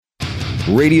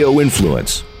Radio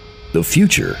influence. The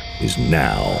future is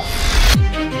now.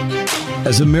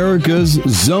 As America's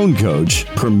zone coach,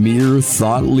 premier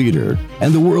thought leader,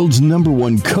 and the world's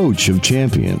 #1 coach of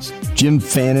champions, Jim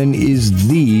Fannin is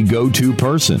the go-to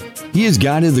person. He has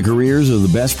guided the careers of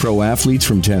the best pro athletes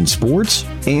from 10 sports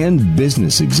and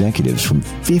business executives from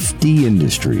 50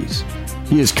 industries.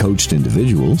 He has coached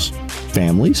individuals,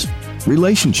 families,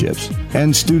 relationships,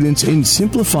 and students in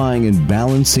simplifying and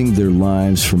balancing their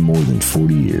lives for more than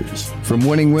 40 years. From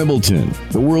winning Wimbledon,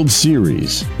 the World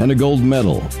Series, and a gold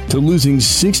medal, to losing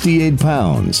 68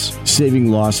 pounds,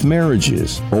 saving lost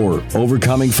marriages, or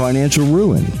overcoming financial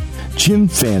ruin, Jim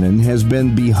Fannin has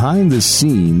been behind the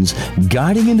scenes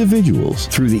guiding individuals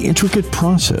through the intricate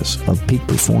process of peak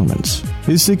performance.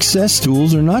 His success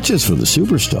tools are not just for the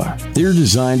superstar. They're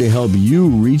designed to help you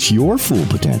reach your full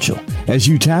potential as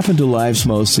you tap into life's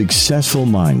most successful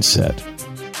mindset,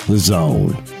 the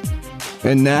zone.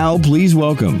 And now, please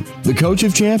welcome the coach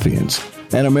of champions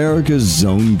and America's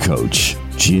zone coach,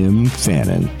 Jim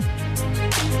Fannin.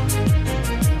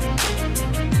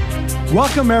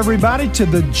 Welcome, everybody, to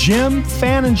the Jim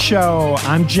Fannin Show.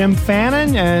 I'm Jim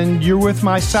Fannin, and you're with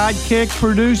my sidekick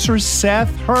producer,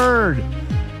 Seth Hurd.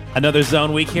 Another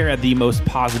Zone Week here at the most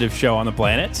positive show on the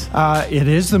planet. It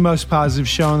is the most positive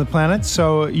show on the planet,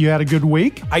 so you had a good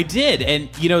week? I did, and,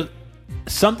 you know,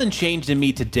 something changed in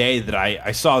me today that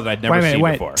I saw that I'd never seen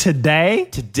before. Today?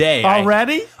 Today.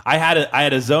 Already? I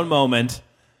had a zone moment,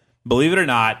 believe it or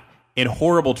not, in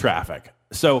horrible traffic.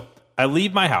 So I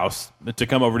leave my house to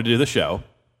come over to do the show,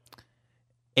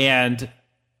 and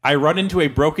I run into a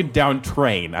broken down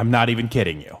train. I'm not even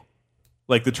kidding you.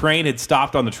 Like, the train had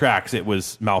stopped on the tracks. It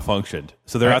was malfunctioned.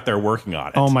 So they're out there working on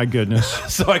it. Oh, my goodness.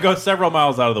 So I go several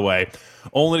miles out of the way,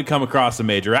 only to come across a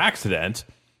major accident,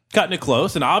 cutting it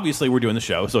close. And obviously we're doing the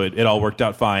show, so it all worked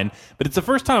out fine. But it's the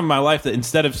first time in my life that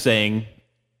instead of saying,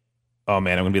 oh,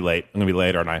 man, I'm going to be late. I'm going to be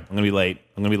late, aren't I? I'm going to be late.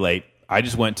 I'm going to be late. I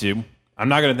just went to, I'm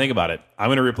not going to think about it. I'm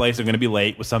going to replace I'm going to be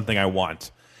late with something I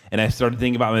want. And I started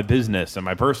thinking about my business and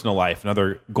my personal life and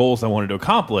other goals I wanted to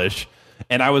accomplish.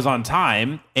 And I was on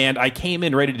time, and I came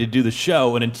in ready to do the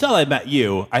show. And until I met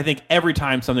you, I think every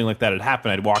time something like that had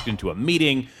happened, I'd walked into a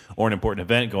meeting or an important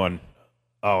event going,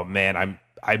 oh, man,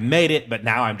 I made it, but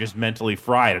now I'm just mentally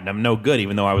fried, and I'm no good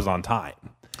even though I was on time.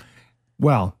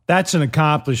 Well, that's an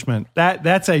accomplishment.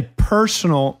 That's a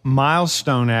personal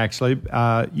milestone, actually.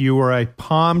 You were a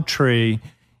palm tree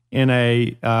in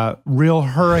a real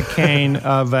hurricane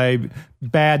of a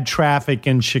bad traffic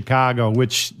in Chicago,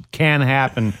 which can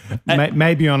happen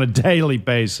maybe on a daily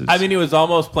basis. I mean, it was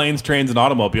almost planes, trains, and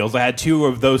automobiles. I had 2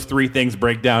 of those 3 things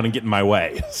break down and get in my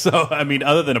way. So, I mean,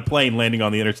 other than a plane landing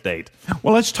on the interstate.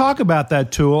 Well, let's talk about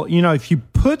that tool. You know, if you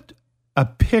put a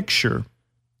picture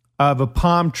of a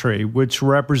palm tree, which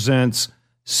represents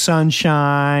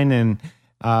sunshine and,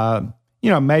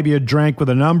 maybe a drink with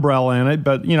an umbrella in it,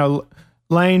 but,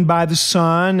 laying by the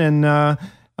sun and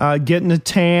getting a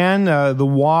tan, the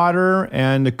water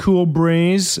and the cool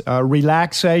breeze,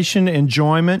 relaxation,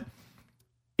 enjoyment.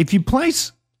 If you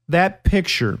place that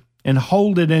picture and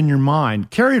hold it in your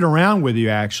mind, carry it around with you,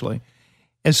 actually,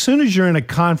 as soon as you're in a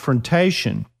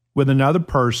confrontation with another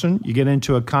person, you get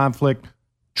into a conflict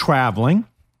traveling,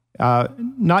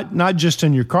 not just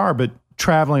in your car, but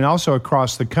traveling also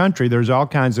across the country. There's all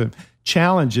kinds of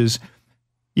challenges.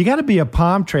 You got to be a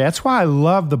palm tree. That's why I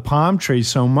love the palm tree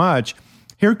so much.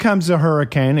 Here comes a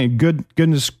hurricane, and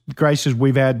goodness gracious,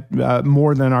 we've had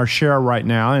more than our share right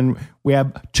now, and we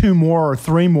have 2 more or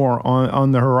 3 more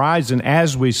on the horizon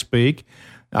as we speak.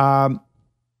 The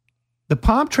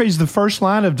palm tree is the first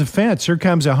line of defense. Here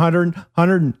comes a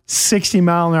 160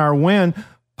 mile an hour wind.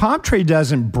 Palm tree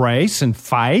doesn't brace and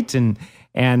fight and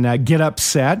get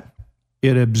upset.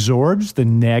 It absorbs the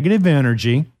negative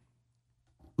energy,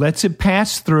 lets it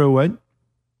pass through it,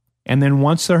 and then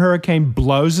once the hurricane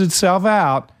blows itself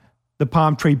out, the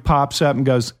palm tree pops up and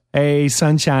goes, hey,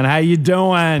 sunshine, how you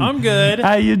doing? I'm good.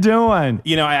 How you doing?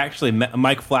 You know, I actually met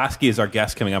Mike Flasky is our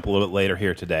guest coming up a little bit later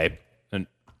here today, and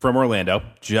from Orlando,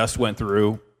 just went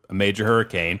through a major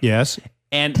hurricane. Yes.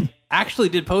 And actually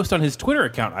did post on his Twitter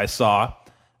account, I saw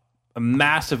a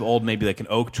massive old, maybe like an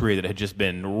oak tree that had just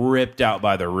been ripped out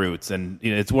by the roots. And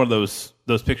it's one of those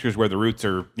pictures where the roots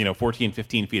are 14,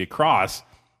 15 feet across.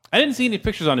 I didn't see any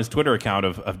pictures on his Twitter account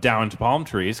of downed palm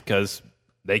trees because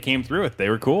they came through it. They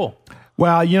were cool.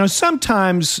 Well,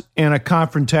 sometimes in a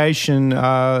confrontation,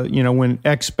 when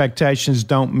expectations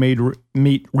don't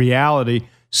meet reality,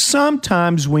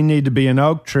 sometimes we need to be an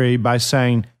oak tree by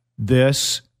saying,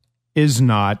 this is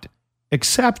not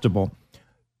acceptable.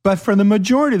 But for the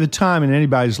majority of the time in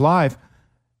anybody's life,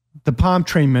 the palm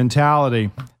tree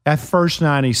mentality, that first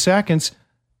 90 seconds,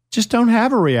 just don't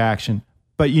have a reaction.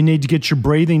 But you need to get your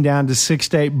breathing down to 6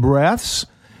 to 8 breaths,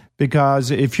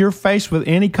 because if you're faced with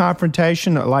any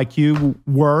confrontation like you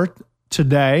were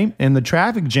today in the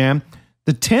traffic jam,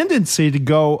 the tendency to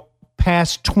go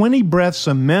past 20 breaths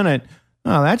a minute,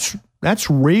 that's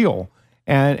real.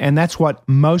 And that's what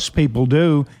most people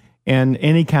do in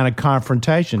any kind of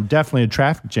confrontation, definitely a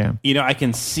traffic jam. You know, I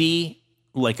can see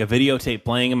like a videotape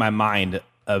playing in my mind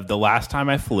of the last time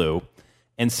I flew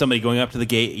and somebody going up to the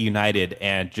gate at United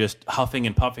and just huffing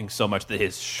and puffing so much that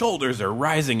his shoulders are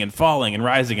rising and falling and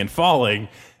rising and falling.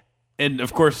 And,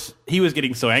 of course, he was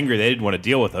getting so angry they didn't want to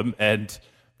deal with him. And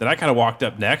then I kind of walked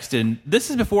up next. And this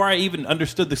is before I even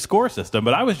understood the score system,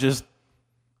 but I was just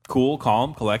cool,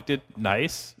 calm, collected,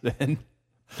 nice. And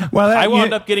I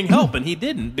wound up getting help, and he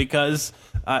didn't because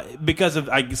of,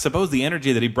 I suppose, the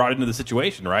energy that he brought into the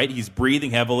situation, right? He's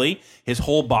breathing heavily. His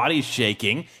whole body's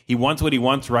shaking. He wants what he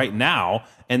wants right now,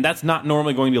 and that's not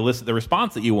normally going to elicit the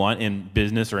response that you want in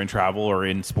business or in travel or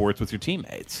in sports with your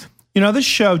teammates. You know, this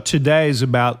show today is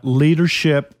about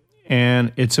leadership,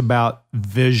 and it's about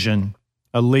vision,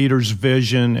 a leader's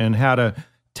vision, and how to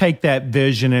take that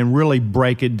vision and really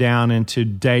break it down into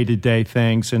day-to-day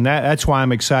things. And that's why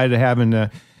I'm excited having the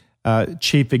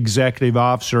Chief Executive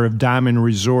Officer of Diamond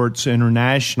Resorts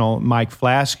International, Mike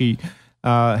Flasky,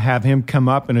 have him come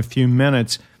up in a few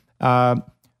minutes. But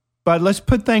let's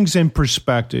put things in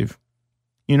perspective.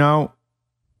 You know,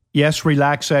 yes,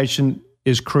 relaxation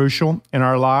is crucial in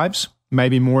our lives,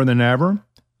 maybe more than ever,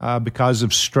 because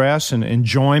of stress, and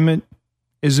enjoyment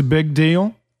is a big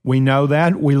deal. We know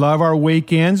that. We love our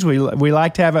weekends. We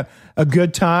like to have a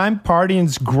good time.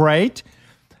 Partying's great.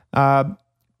 But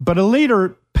a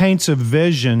leader paints a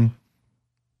vision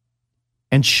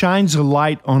and shines a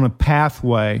light on a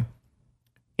pathway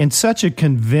in such a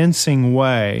convincing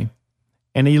way,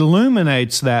 and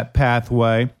illuminates that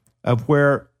pathway of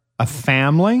where a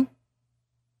family,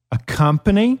 a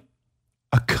company,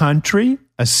 a country,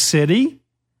 a city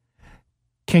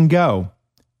can go,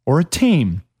 or a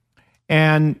team.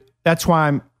 And that's why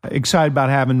I'm excited about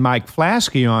having Mike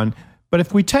Flasky on. But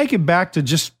if we take it back to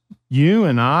just you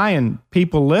and I and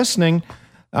people listening,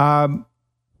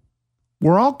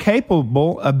 we're all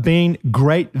capable of being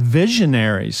great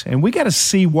visionaries. And we got to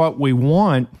see what we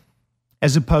want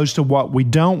as opposed to what we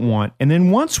don't want. And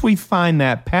then once we find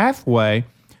that pathway,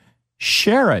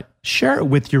 share it. Share it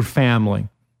with your family.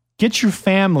 Get your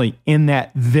family in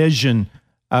that vision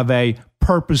of a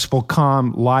purposeful,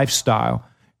 calm lifestyle.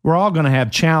 We're all going to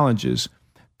have challenges.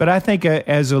 But I think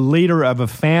as a leader of a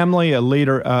family, a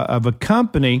leader of a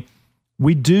company,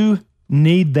 we do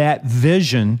need that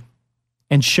vision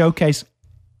and showcase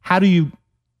how do you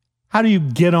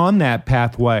get on that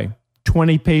pathway?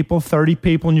 20 people, 30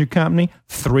 people in your company,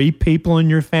 3 people in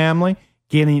your family,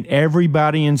 getting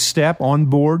everybody in step on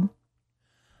board.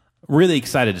 Really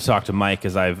excited to talk to Mike,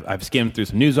 as I've skimmed through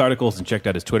some news articles and checked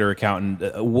out his Twitter account, and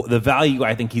the value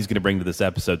I think he's going to bring to this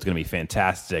episode is going to be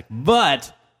fantastic.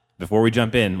 But before we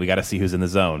jump in, we got to see who's in the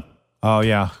zone. Oh,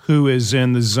 yeah. Who is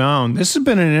in the zone? This has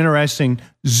been an interesting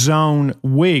zone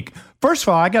week. First of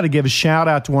all, I got to give a shout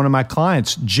out to one of my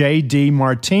clients, J.D.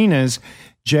 Martinez.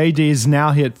 J.D. has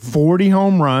now hit 40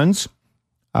 home runs.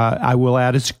 I will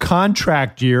add it's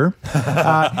contract year.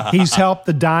 He's helped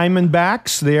the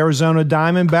Diamondbacks, the Arizona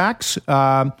Diamondbacks.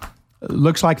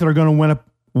 Looks like they're going to win a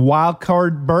wild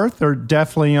card berth. They're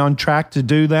definitely on track to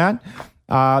do that.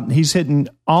 He's hitting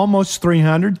almost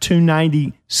 300,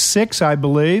 296, I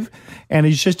believe, and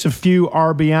he's just a few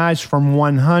RBIs from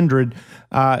 100.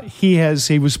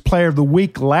 He was Player of the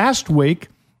Week last week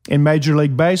in Major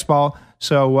League Baseball.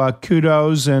 So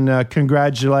kudos and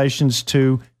congratulations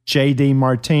to J.D.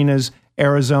 Martinez,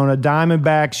 Arizona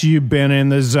Diamondbacks. You've been in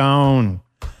the zone.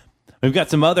 We've got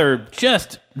some other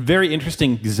just very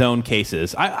interesting zone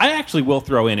cases. I actually will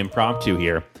throw in impromptu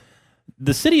here.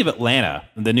 The city of Atlanta,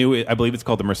 the new, I believe it's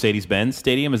called the Mercedes-Benz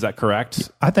Stadium. Is that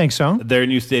correct? I think so. Their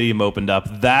new stadium opened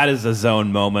up. That is a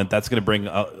zone moment. That's going to bring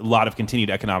a lot of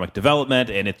continued economic development,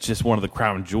 and it's just one of the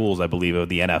crown jewels, I believe, of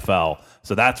the NFL.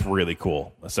 So that's really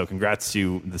cool. So congrats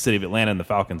to the city of Atlanta and the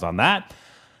Falcons on that.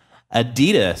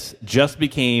 Adidas just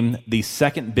became the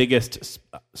second biggest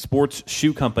sports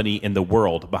shoe company in the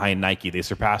world behind Nike. They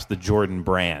surpassed the Jordan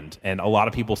brand, and a lot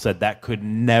of people said that could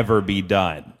never be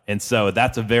done. And so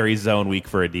that's a very zone week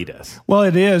for Adidas. Well,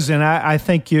 it is, and I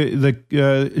think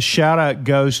the shout-out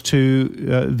goes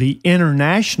to the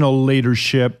international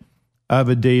leadership of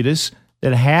Adidas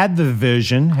that had the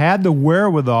vision, had the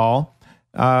wherewithal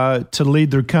to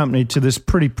lead their company to this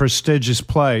pretty prestigious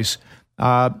place.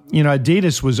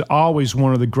 Adidas was always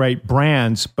one of the great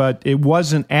brands, but it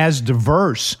wasn't as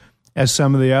diverse as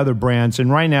some of the other brands.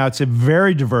 And right now, it's a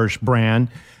very diverse brand,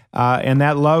 and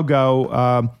that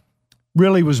logo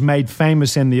really was made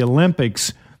famous in the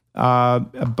Olympics.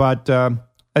 But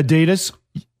Adidas,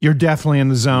 you're definitely in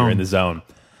the zone. You're in the zone.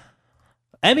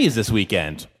 Emmys this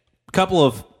weekend. A couple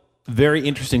of very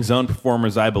interesting zone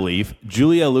performers, I believe.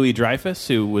 Julia Louis-Dreyfus,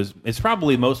 who is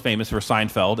probably most famous for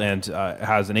Seinfeld and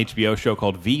has an HBO show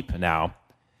called Veep now.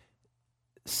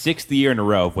 6th year in a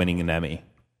row of winning an Emmy.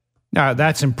 Now,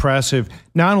 that's impressive.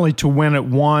 Not only to win it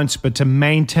once, but to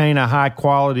maintain a high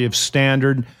quality of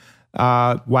standard.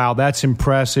 Wow, that's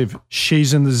impressive.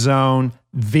 She's in the zone.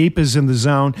 Veep is in the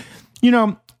zone. You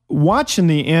know, watching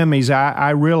the Emmys,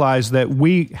 I realized that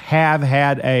we have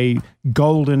had a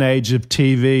golden age of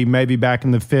TV, maybe back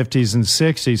in the 50s and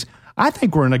 60s. I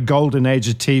think we're in a golden age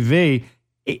of TV.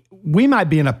 We might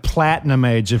be in a platinum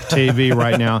age of TV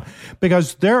right now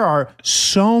because there are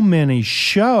so many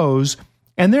shows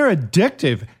and they're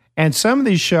addictive. And some of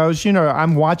these shows, you know,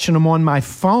 I'm watching them on my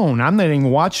phone. I'm not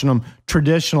even watching them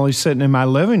traditionally sitting in my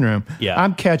living room. Yeah.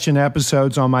 I'm catching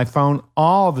episodes on my phone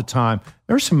all the time.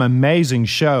 There's some amazing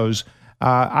shows.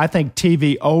 I think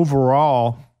TV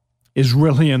overall is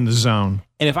really in the zone.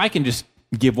 And if I can just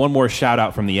give one more shout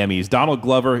out from the Emmys, Donald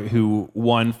Glover, who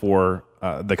won for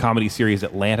the comedy series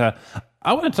Atlanta.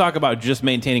 I want to talk about just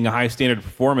maintaining a high standard of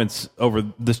performance over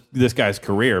this guy's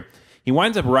career. He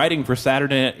winds up writing for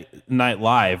Saturday Night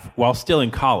Live while still in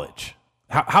college.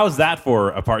 How is that for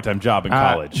a part-time job in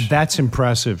college? That's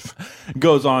impressive.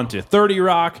 Goes on to 30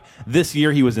 Rock. This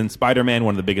year he was in Spider-Man,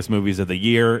 one of the biggest movies of the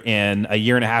year. In a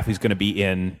year and a half he's going to be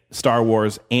in Star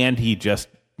Wars, and he just,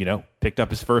 picked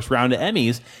up his first round of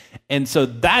Emmys. And so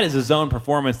that is a zone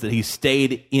performance that he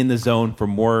stayed in the zone for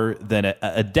more than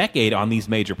a decade on these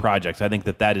major projects. I think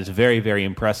that is very, very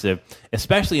impressive,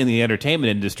 especially in the entertainment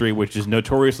industry, which is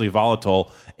notoriously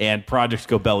volatile and projects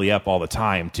go belly up all the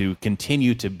time. To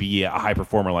continue to be a high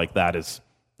performer like that is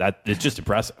just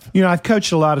impressive. I've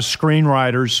coached a lot of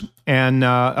screenwriters and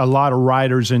a lot of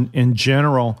writers in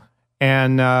general,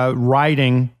 and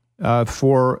writing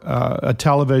for a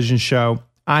television show.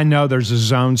 I know there's a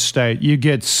zone state. You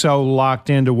get so locked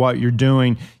into what you're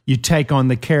doing. You take on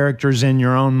the characters in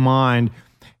your own mind.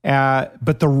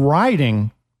 But the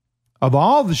writing of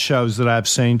all the shows that I've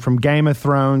seen, from Game of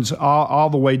Thrones all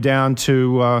the way down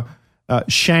to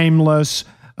Shameless,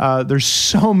 there's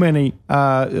so many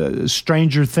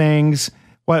Stranger Things.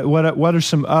 What are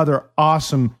some other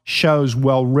awesome shows,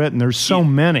 well written? There's so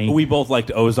many. We both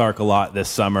liked Ozark a lot this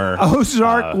summer.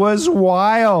 Ozark was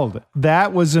wild.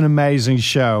 That was an amazing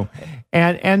show,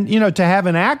 and to have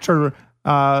an actor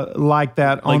like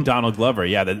that, like Donald Glover,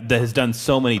 that has done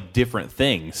so many different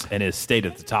things and has stayed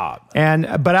at the top.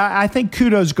 But I think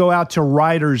kudos go out to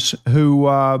writers who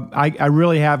I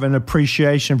really have an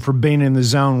appreciation for being in the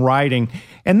zone writing,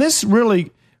 and this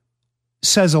really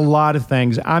says a lot of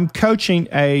things. I'm coaching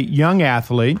a young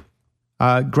athlete,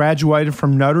 graduated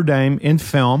from Notre Dame in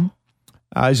film.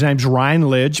 His name's Ryan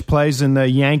Lidge, plays in the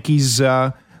Yankees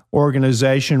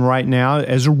organization right now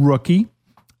as a rookie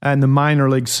in the minor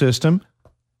league system.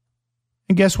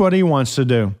 And guess what he wants to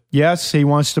do? Yes, he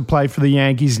wants to play for the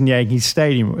Yankees in Yankee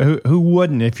Stadium. Who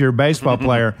wouldn't if you're a baseball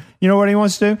player? You know what he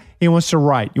wants to do? He wants to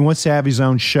write. He wants to have his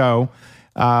own show.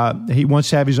 He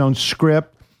wants to have his own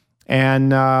script.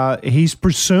 And he's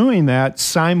pursuing that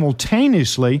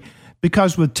simultaneously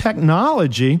because with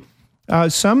technology,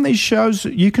 some of these shows,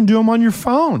 you can do them on your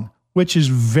phone, which is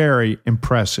very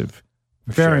impressive.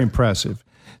 Very impressive.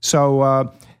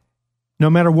 So no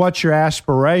matter what your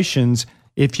aspirations,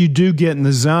 if you do get in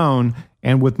the zone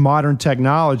and with modern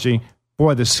technology,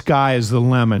 boy, the sky is the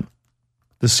limit.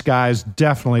 The sky is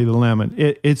definitely the limit.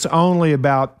 It's only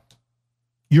about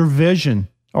your vision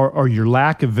or your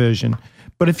lack of vision.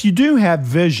 But if you do have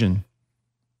vision,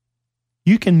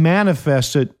 you can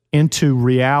manifest it into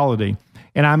reality.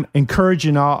 And I'm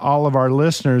encouraging all of our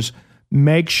listeners,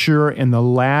 make sure in the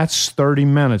last 30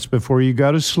 minutes before you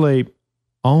go to sleep,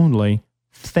 only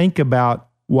think about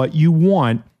what you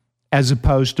want as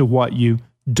opposed to what you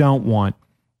don't want.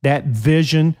 That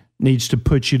vision needs to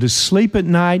put you to sleep at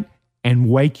night and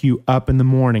wake you up in the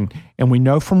morning. And we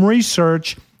know from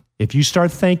research, if you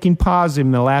start thinking positive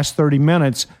in the last 30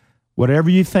 minutes, whatever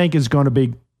you think is going to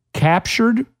be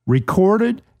captured,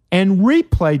 recorded, and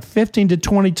replayed 15 to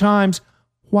 20 times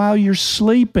while you're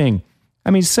sleeping.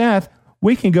 I mean, Seth,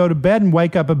 we can go to bed and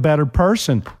wake up a better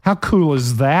person. How cool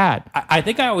is that? I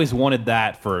think I always wanted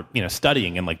that for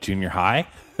studying in like junior high.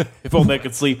 If only I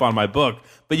could sleep on my book.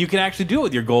 But you can actually do it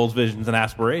with your goals, visions, and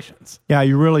aspirations. Yeah,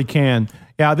 you really can.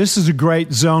 Yeah, this is a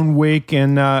great zone week.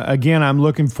 And again, I'm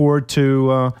looking forward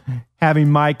to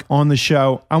having Mike on the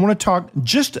show. I want to talk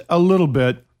just a little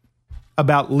bit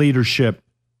about leadership.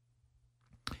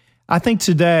 I think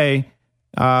today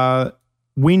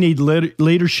we need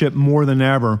leadership more than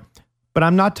ever, but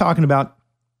I'm not talking about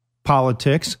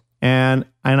politics, and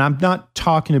I'm not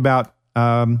talking about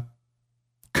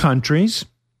countries.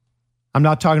 I'm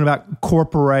not talking about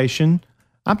corporation.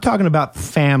 I'm talking about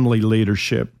family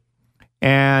leadership.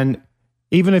 And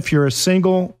even if you're a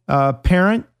single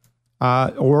parent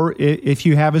or if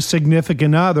you have a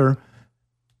significant other,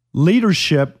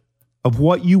 leadership of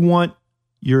what you want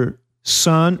your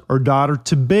son or daughter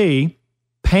to be,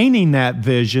 painting that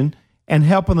vision and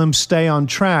helping them stay on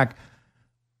track.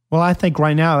 Well, I think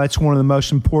right now that's one of the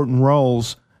most important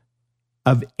roles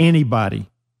of anybody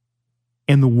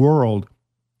in the world,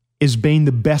 is being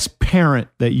the best parent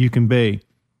that you can be,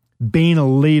 being a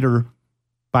leader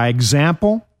by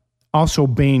example, also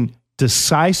being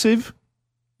decisive,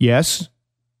 yes,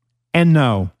 and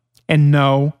no. And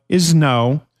no is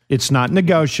no. It's not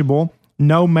negotiable.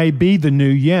 No may be the new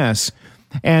yes.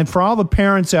 And for all the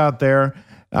parents out there,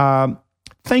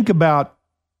 think about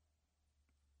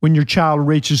when your child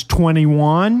reaches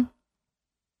 21,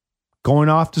 going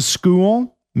off to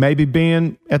school, maybe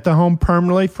being at the home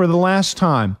permanently for the last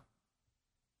time.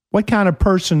 What kind of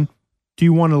person do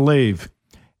you want to leave?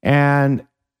 And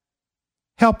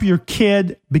help your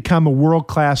kid become a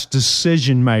world-class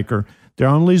decision maker. They're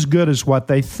only as good as what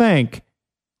they think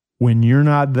when you're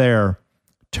not there.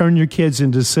 Turn your kids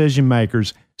into decision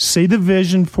makers. See the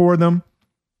vision for them.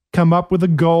 Come up with the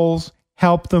goals.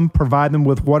 Help them. Provide them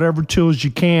with whatever tools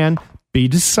you can. Be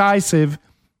decisive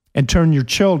and turn your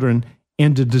children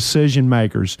into decision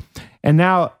makers. And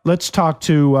now let's talk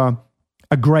to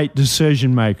a great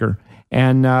decision maker.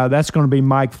 And that's going to be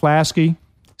Mike Flaskey,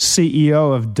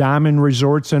 CEO of Diamond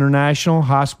Resorts International,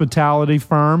 hospitality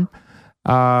firm.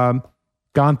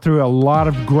 Gone through a lot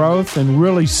of growth and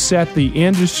really set the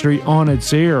industry on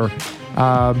its ear.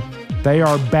 They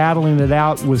are battling it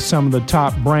out with some of the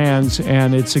top brands,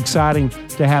 and it's exciting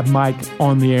to have Mike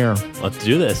on the air. Let's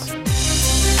do this.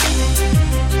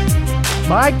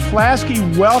 Mike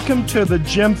Flaskey, welcome to the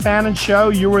Jim Fannin Show.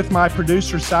 You're with my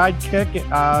producer sidekick,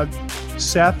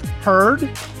 Seth Hurd.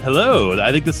 Hello.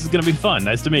 I think this is going to be fun.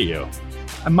 Nice to meet you.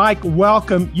 Mike,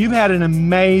 welcome. You've had an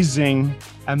amazing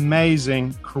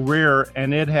career,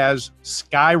 and it has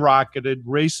skyrocketed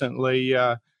recently,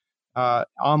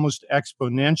 almost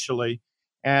exponentially.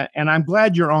 And I'm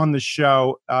glad you're on the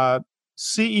show.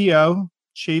 CEO,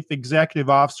 Chief Executive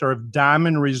Officer of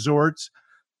Diamond Resorts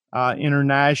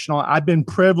International. I've been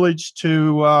privileged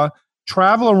to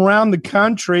travel around the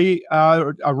country,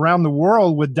 around the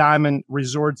world with Diamond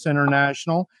Resorts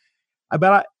International.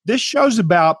 This show's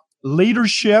about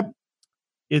leadership.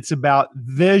 It's about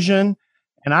vision.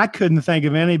 And I couldn't think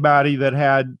of anybody that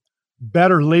had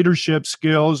better leadership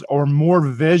skills or more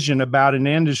vision about an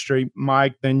industry,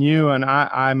 Mike, than you. And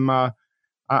I'm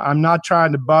not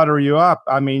trying to butter you up.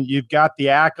 I mean, you've got the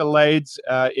accolades,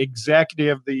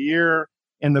 Executive of the Year.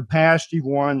 In the past, you've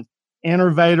won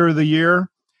Innovator of the Year.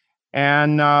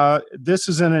 And this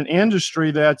is in an industry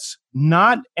that's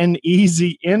not an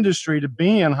easy industry to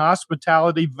be in,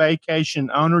 hospitality,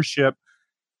 vacation, ownership.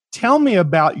 Tell me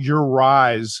about your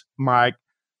rise, Mike,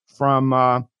 from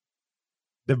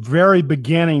the very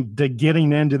beginning to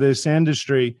getting into this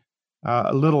industry,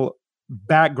 a little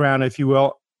background, if you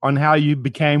will, on how you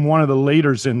became one of the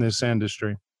leaders in this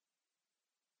industry.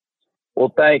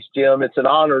 Well, thanks, Jim. It's an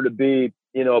honor to be,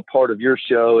 a part of your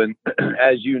show. And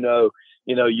as you know,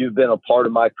 you've been a part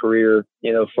of my career,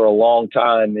 for a long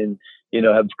time, and,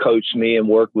 have coached me and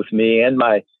worked with me and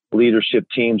my leadership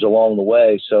teams along the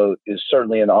way. So it's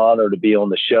certainly an honor to be on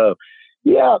the show.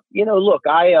 Yeah. Look,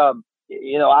 I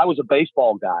was a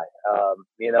baseball guy. I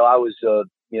was a,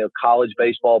 college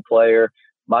baseball player,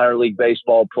 minor league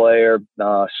baseball player,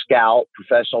 scout,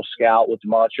 professional scout with the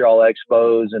Montreal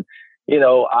Expos. And,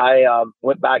 I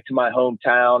went back to my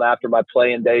hometown after my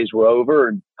playing days were over,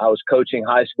 and I was coaching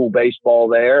high school baseball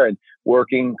there and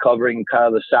covering kind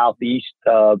of the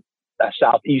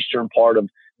southeastern part of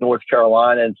North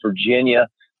Carolina and Virginia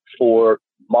for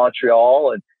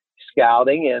Montreal and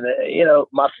scouting. And,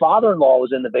 my father-in-law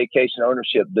was in the vacation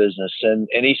ownership business. And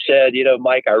he said,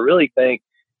 Mike, I really think,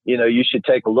 you should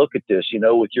take a look at this,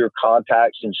 with your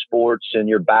contacts in sports and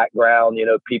your background,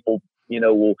 people,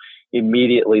 will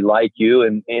immediately like you.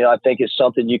 And, I think it's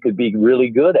something you could be really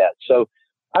good at. So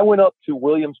I went up to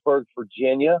Williamsburg,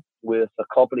 Virginia with a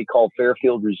company called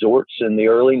Fairfield Resorts in the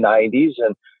early 90s.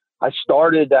 And I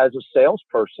started as a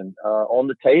salesperson on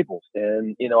the tables.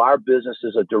 And, our business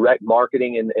is a direct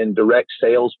marketing and direct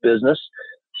sales business.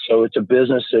 So it's a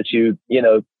business that you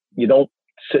don't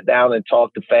sit down and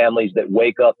talk to families that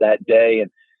wake up that day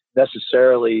and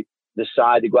necessarily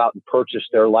decide to go out and purchase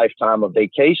their lifetime of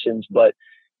vacations. But,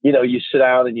 you sit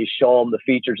down and you show them the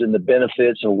features and the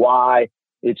benefits and why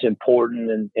it's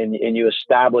important. And you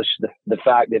establish the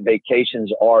fact that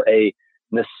vacations are a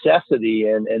necessity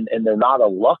and they're not a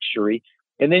luxury.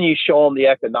 And then you show them the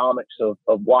economics of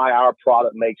why our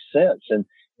product makes sense.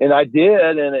 And I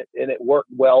did, and it worked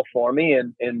well for me.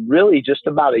 And really just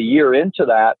about a year into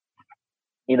that,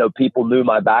 people knew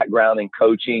my background in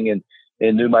coaching and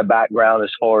knew my background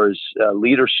as far as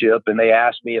leadership. And they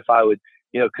asked me if I would,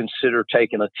 consider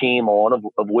taking a team on,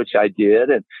 of which I did.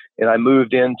 And I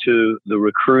moved into the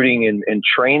recruiting and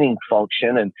training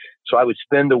function. And so I would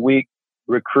spend a week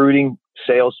recruiting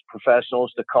sales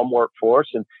professionals to come work for us.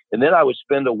 And then I would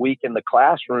spend a week in the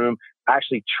classroom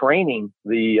actually training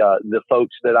the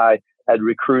folks that I had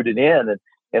recruited in.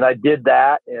 And I did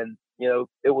that. And,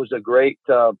 it was a great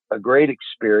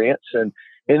experience. And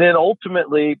then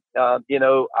ultimately, I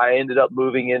ended up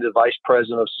moving into vice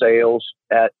president of sales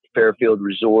at Fairfield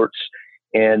Resorts,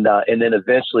 and then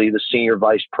eventually the senior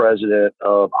vice president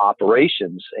of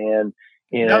operations. And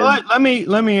now, let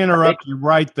me interrupt you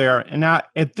right there. And now,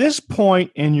 at this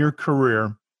point in your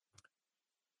career,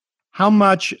 how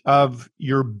much of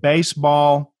your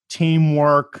baseball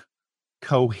teamwork,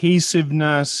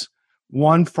 cohesiveness,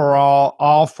 one for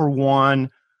all for one,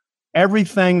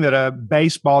 everything that a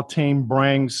baseball team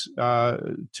brings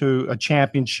to a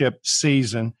championship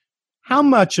season, how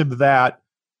much of that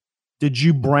did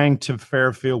you bring to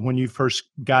Fairfield when you first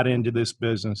got into this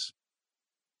business?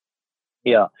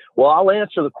 Yeah, well, I'll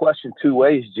answer the question two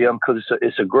ways, Jim, because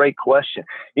it's a great question.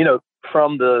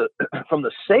 From the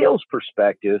sales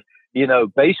perspective,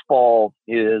 baseball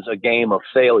is a game of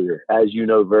failure, as you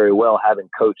know very well, having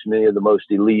coached many of the most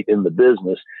elite in the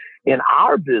business. And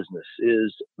our business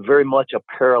is very much a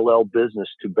parallel business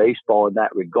to baseball in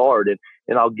that regard.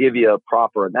 And I'll give you a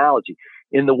proper analogy.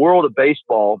 In the world of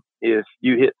baseball, if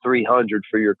you hit 300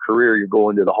 for your career, you're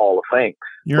going to the Hall of Fame.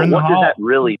 You're in the Hall. Does that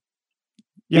really?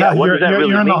 Yeah, what does that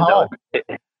really mean?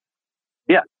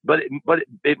 But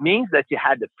it means that you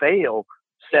had to fail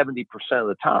 70% of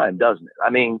the time, doesn't it? I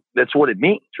mean, that's what it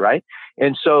means, right?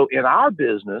 And so in our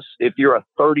business, if you're a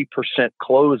 30%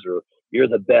 closer, you're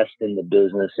the best in the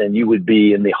business, and you would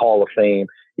be in the Hall of Fame,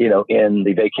 in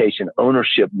the vacation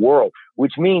ownership world,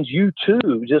 which means you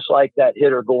too, just like that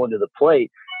hitter going to the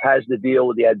plate, has to deal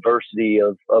with the adversity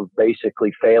of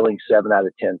basically failing 7 out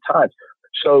of 10 times.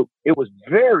 So it was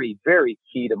very, very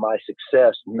key to my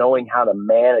success, knowing how to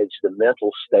manage the mental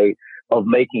state of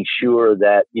making sure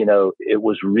that, it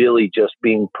was really just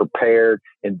being prepared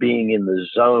and being in the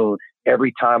zone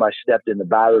every time I stepped in the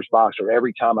batter's box or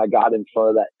every time I got in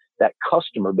front of that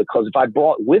customer. Because if I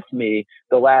brought with me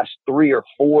the last 3 or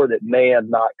 4 that may have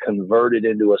not converted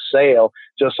into a sale,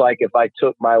 just like if I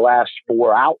took my last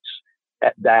 4 outs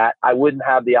at that, I wouldn't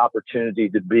have the opportunity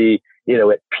to be,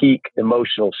 at peak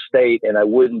emotional state, and I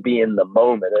wouldn't be in the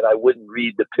moment, and I wouldn't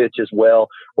read the pitch as well,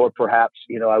 or perhaps,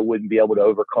 I wouldn't be able to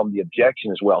overcome the objection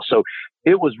as well. So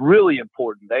it was really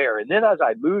important there. And then as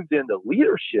I moved into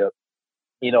leadership,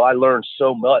 I learned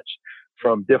so much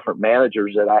from different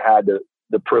managers that I had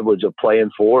the privilege of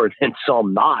playing for, and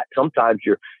some not. Sometimes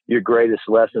your greatest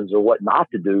lessons are what not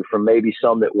to do from maybe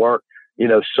some that weren't,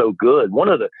 so good. One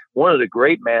of the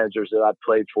great managers that I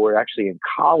played for actually in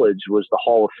college was the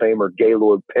Hall of Famer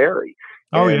Gaylord Perry.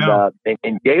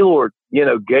 And Gaylord,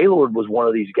 Gaylord was one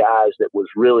of these guys that was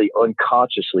really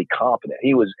unconsciously competent.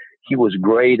 He was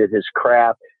great at his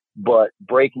craft, but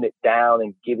breaking it down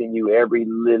and giving you every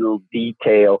little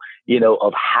detail,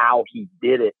 of how he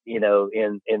did it, in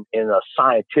a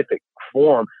scientific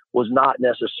form was not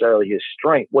necessarily his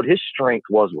strength. What his strength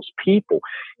was people.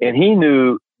 And he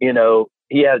knew, he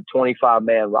had a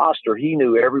 25-man roster. He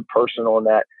knew every person on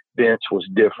that bench was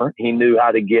different. He knew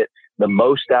how to get the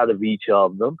most out of each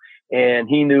of them. And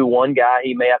he knew one guy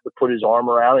he may have to put his arm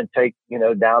around and take,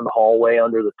 down the hallway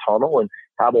under the tunnel and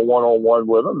have a one-on-one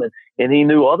with them. And he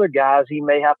knew other guys he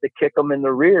may have to kick them in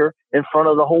the rear in front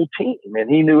of the whole team. And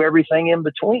he knew everything in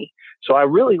between. So I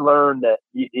really learned that,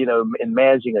 in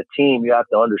managing a team, you have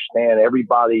to understand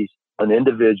everybody's an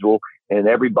individual, and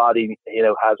everybody,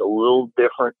 has a little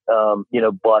different,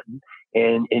 button,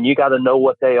 and you got to know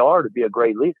what they are to be a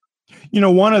great leader.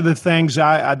 One of the things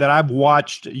that I've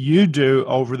watched you do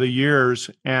over the years,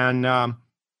 and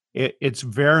it's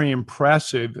very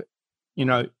impressive.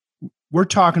 We're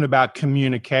talking about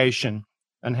communication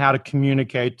and how to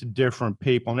communicate to different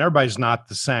people, and everybody's not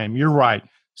the same. You're right.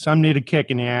 Some need a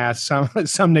kick in the ass.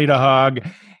 Some need a hug,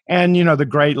 and the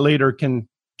great leader can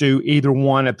do either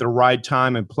one at the right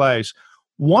time and place.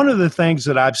 One of the things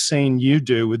that I've seen you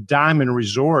do with Diamond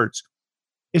Resorts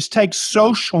is take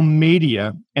social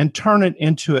media and turn it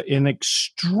into an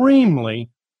extremely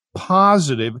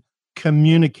positive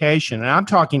communication. And I'm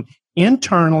talking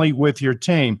internally with your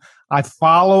team. I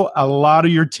follow a lot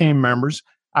of your team members.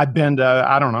 I've been to,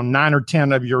 I don't know, 9 or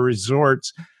 10 of your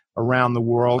resorts around the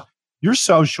world. Your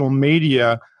social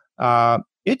media,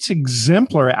 it's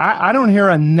exemplary. I don't hear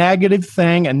a negative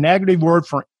thing, a negative word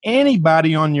for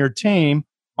anybody on your team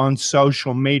on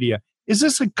social media. Is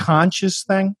this a conscious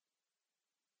thing?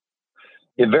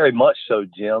 Yeah, very much so,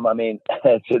 Jim. I mean,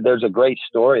 there's a great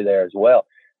story there as well.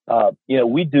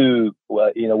 We do,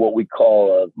 what we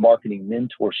call a marketing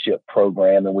mentorship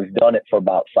program, and we've done it for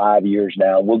about 5 years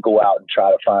now. We'll go out and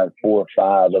try to find 4 or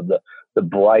 5 of the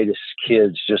brightest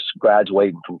kids just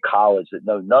graduating from college that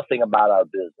know nothing about our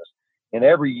business. And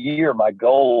every year, my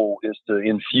goal is to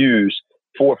infuse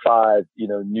 4 or 5,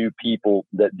 new people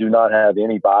that do not have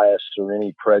any bias or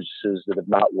any prejudices, that have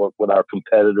not worked with our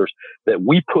competitors, that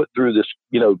we put through this,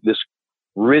 this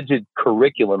rigid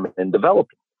curriculum and develop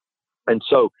them. And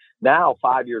so now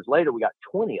 5 years later, we got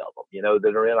 20 of them,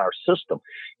 that are in our system.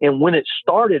 And when it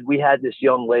started, we had this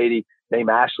young lady named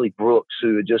Ashley Brooks,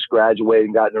 who had just graduated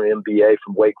and gotten her MBA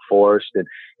from Wake Forest.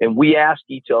 And we asked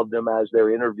each of them, as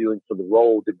they're interviewing for the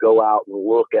role, to go out and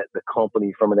look at the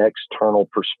company from an external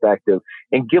perspective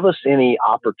and give us any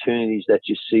opportunities that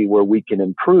you see where we can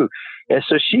improve. And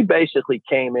so she basically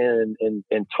came in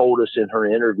and told us in her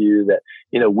interview that,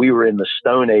 we were in the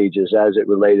Stone Ages as it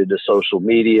related to social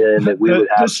media, and that we would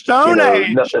have the Stone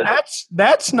Age.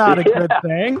 That's not a good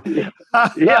thing.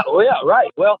 Yeah,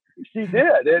 right. Well, she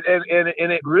did,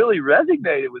 and it really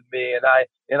resonated with me.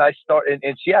 And I started,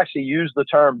 and she actually used the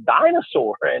term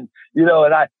dinosaur, and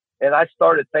I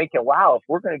started thinking, wow, if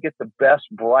we're going to get the best,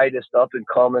 brightest, up and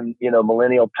coming,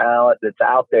 millennial talent that's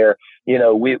out there,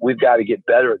 we've got to get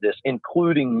better at this,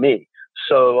 including me.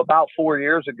 So about 4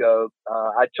 years ago,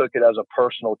 I took it as a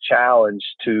personal challenge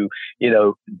to,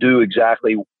 do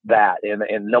exactly that.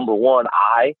 And number one,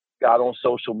 I got on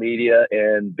social media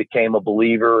and became a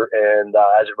believer, and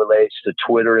as it relates to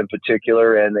Twitter in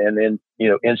particular, and then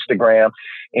Instagram.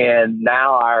 And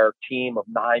now our team of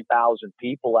 9,000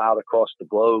 people out across the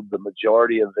globe, the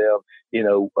majority of them,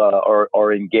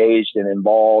 are engaged and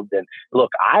involved. And look,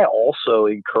 I also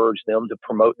encourage them to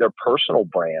promote their personal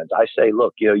brands. I say,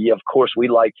 look, of course, we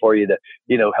like for you to,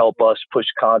 help us push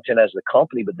content as a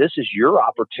company, but this is your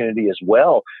opportunity as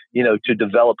well, to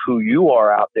develop who you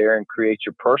are out there and create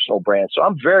your personal brand. So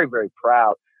I'm very, very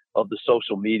proud of the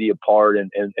social media part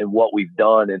and what we've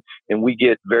done. And we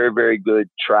get very, very good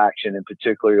traction, in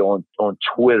particular on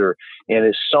Twitter. And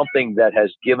it's something that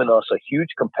has given us a huge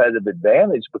competitive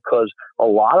advantage, because a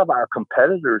lot of our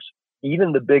competitors,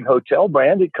 even the big hotel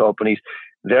branded companies,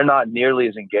 they're not nearly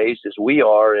as engaged as we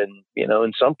are. And,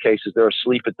 in some cases, they're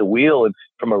asleep at the wheel. And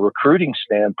from a recruiting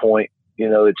standpoint,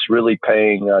 it's really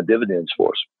paying dividends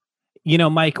for us.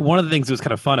 Mike, one of the things that was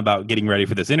kind of fun about getting ready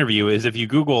for this interview is if you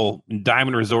Google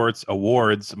Diamond Resorts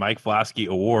Awards, Mike Flasky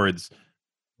Awards,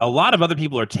 a lot of other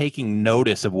people are taking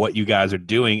notice of what you guys are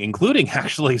doing, including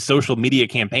actually social media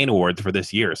campaign awards for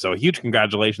this year. So huge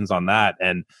congratulations on that.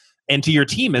 And to your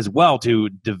team as well, to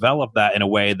develop that in a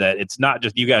way that it's not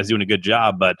just you guys doing a good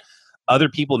job, but other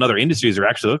people in other industries are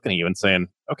actually looking at you and saying,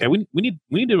 okay, we need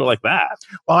to do it like that.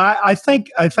 Well, I think,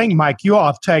 Mike, you all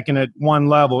have taken it one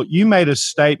level. You made a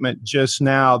statement just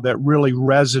now that really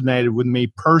resonated with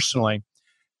me personally.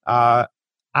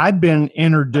 I've been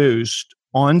introduced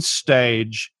on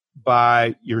stage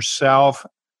by yourself,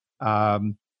 a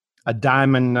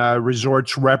Diamond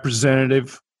Resorts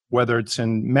representative, whether it's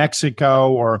in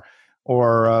Mexico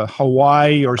or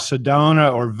Hawaii or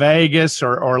Sedona or Vegas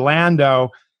or Orlando.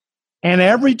 And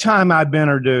every time I've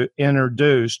been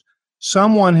introduced,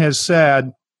 someone has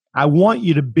said, I want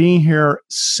you to be here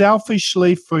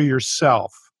selfishly for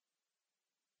yourself.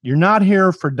 You're not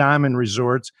here for Diamond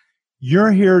Resorts.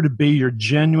 You're here to be your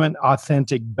genuine,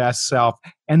 authentic, best self.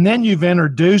 And then you've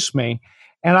introduced me.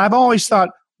 And I've always thought,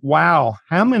 wow,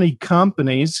 how many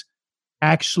companies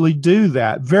actually do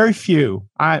that? Very few.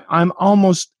 I'm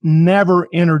almost never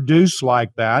introduced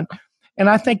like that. And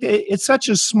I think it's such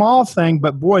a small thing,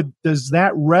 but boy, does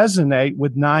that resonate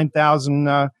with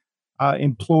 9,000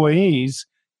 employees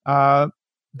that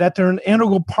they're an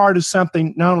integral part of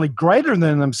something not only greater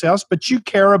than themselves, but you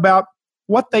care about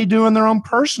what they do in their own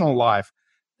personal life.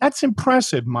 That's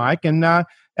impressive, Mike, and that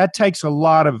takes a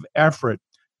lot of effort.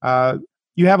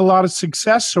 You have a lot of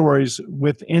success stories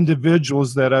with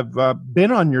individuals that have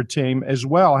been on your team as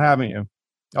well, haven't you?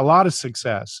 A lot of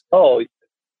success. Oh,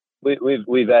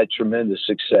 We've had tremendous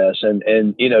success,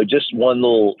 and just one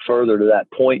little further to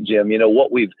that point, Jim.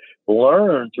 What we've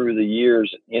learned through the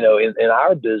years. In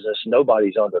our business,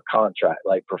 nobody's under contract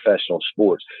like professional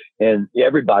sports, and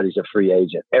everybody's a free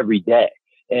agent every day.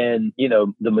 And,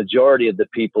 the majority of the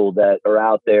people that are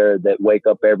out there that wake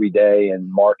up every day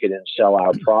and market and sell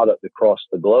our product across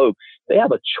the globe, they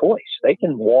have a choice. They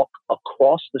can walk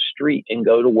across the street and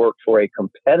go to work for a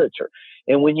competitor.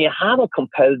 And when you have a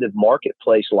competitive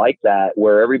marketplace like that,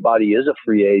 where everybody is a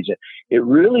free agent, it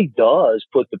really does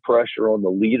put the pressure on the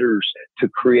leaders to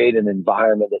create an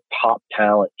environment that top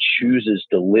talent chooses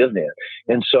to live in.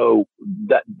 And so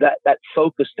that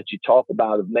focus that you talk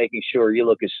about of making sure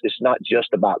it's not just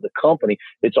about the company,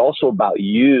 it's also about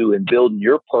you and building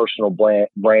your personal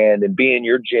brand and being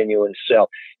your genuine self.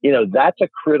 That's a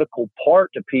critical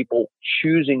part to people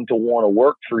choosing to want to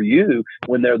work for you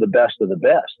when they're the best of the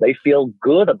best. They feel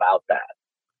good about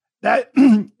that.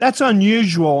 That's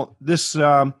unusual. This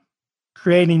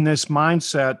creating this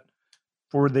mindset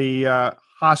for the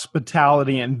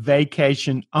hospitality and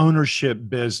vacation ownership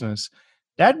business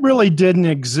that really didn't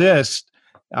exist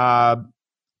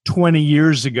 20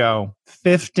 years ago,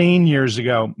 15 years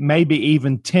ago, maybe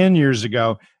even 10 years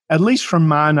ago. At least from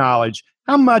my knowledge,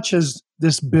 how much has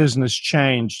this business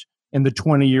changed in the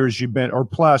 20 years you've been, or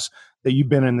plus, that you've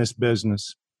been in this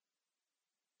business?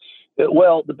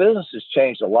 Well, the business has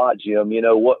changed a lot, Jim.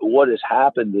 What has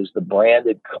happened is the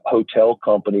branded hotel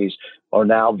companies are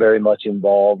now very much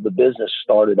involved. The business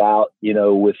started out,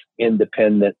 with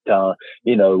independent,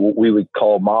 we would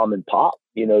call mom and pop,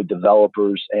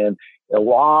 developers, and a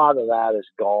lot of that is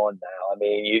gone now. I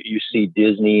mean, you see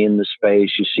Disney in the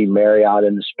space, you see Marriott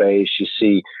in the space, you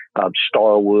see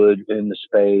Starwood in the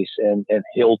space, and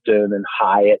Hilton and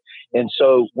Hyatt. And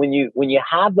so when you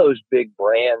have those big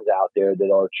brands out there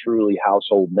that are truly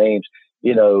household names,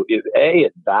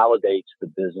 it validates the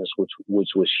business, which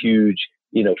was huge,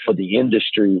 for the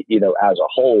industry, as a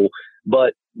whole.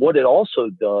 But what it also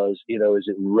does, is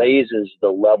it raises the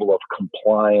level of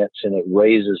compliance, and it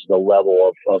raises the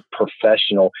level of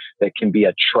professional that can be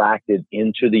attracted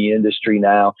into the industry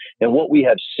now. And what we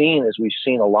have seen is we've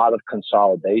seen a lot of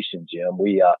consolidation, Jim.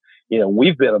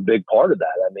 We've been a big part of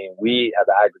that. I mean, we have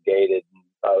aggregated,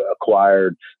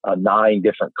 acquired 9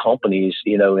 different companies,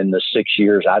 in the 6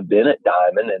 years I've been at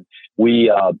Diamond. And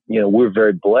we're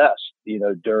very blessed,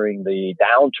 during the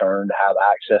downturn to have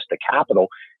access to capital.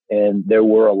 And there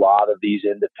were a lot of these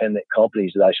independent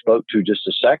companies that I spoke to just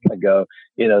a second ago,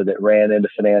 that ran into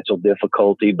financial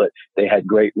difficulty, but they had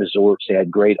great resorts, they had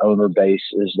great owner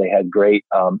bases, they had great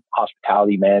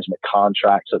hospitality management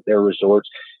contracts at their resorts.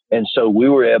 And so we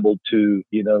were able to,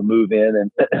 move in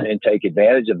and take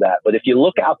advantage of that. But if you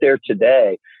look out there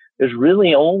today, there's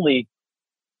really only,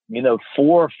 4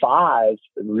 or 5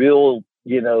 real,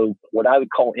 what I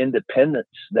would call independents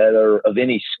that are of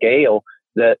any scale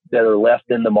that are left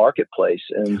in the marketplace.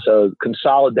 And so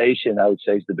consolidation, I would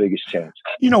say, is the biggest change.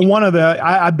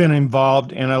 I've been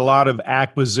involved in a lot of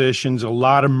acquisitions, a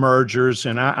lot of mergers,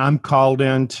 and I'm called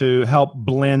in to help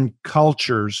blend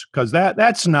cultures, because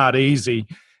that's not easy.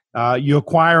 You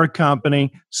acquire a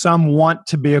company, some want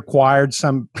to be acquired,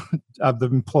 some of the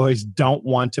employees don't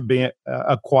want to be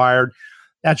acquired.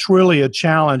 That's really a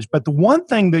challenge. But the one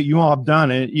thing that you all have done,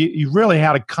 and you really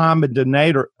had a common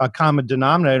denominator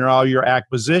in all your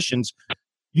acquisitions,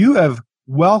 you have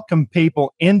welcomed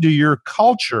people into your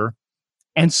culture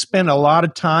and spent a lot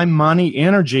of time, money,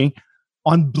 energy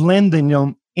on blending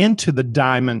them into the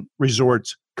Diamond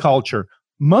Resorts culture.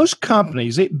 Most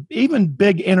companies, even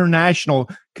big international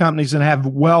companies that have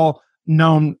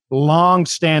well-known,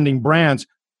 long-standing brands,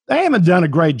 they haven't done a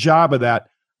great job of that.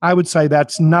 I would say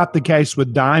that's not the case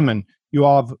with Diamond. You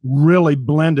all have really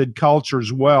blended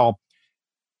cultures well.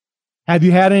 Have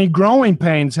you had any growing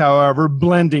pains, however,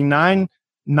 blending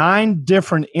nine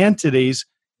different entities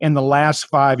in the last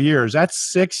 5 years?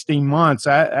 That's 60 months.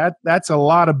 That's a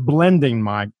lot of blending,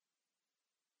 Mike.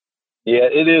 Yeah,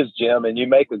 it is, Jim. And you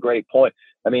make a great point.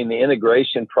 I mean, the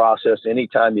integration process,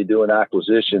 anytime you do an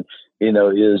acquisition,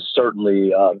 is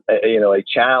certainly, a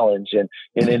challenge. And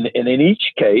in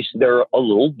each case, they're a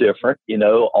little different,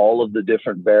 all of the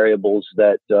different variables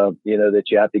that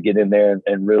you have to get in there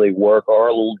and really work are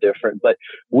a little different. But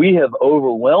we have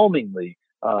overwhelmingly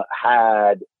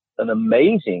had an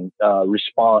amazing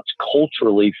response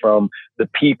culturally from the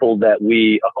people that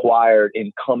we acquired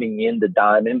in coming into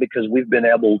Diamond, because we've been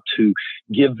able to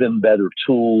give them better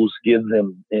tools, give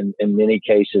them in many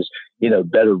cases,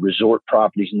 better resort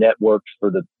properties, networks for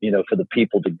the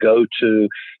people to go to.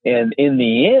 And in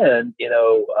the end,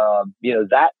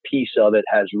 that piece of it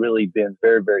has really been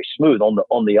very, very smooth.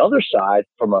 On the other side,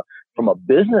 from a from a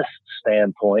business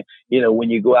standpoint, when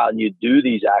you go out and you do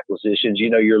these acquisitions,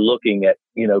 you're looking at,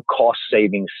 cost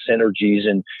saving synergies,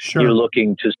 and Sure. you're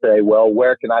looking to say, well,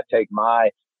 where can I take my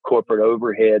corporate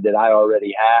overhead that I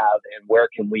already have, and where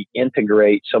can we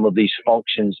integrate some of these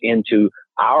functions into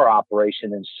our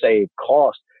operation and save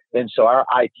cost? And so our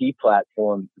IT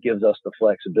platform gives us the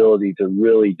flexibility to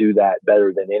really do that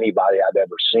better than anybody I've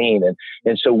ever seen.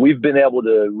 And so we've been able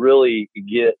to really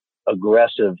get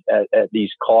aggressive at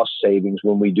these cost savings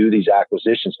when we do these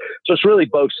acquisitions. So it's really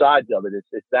both sides of it.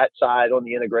 It's that side on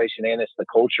the integration, and it's the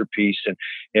culture piece.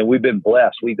 And we've been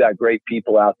blessed. We've got great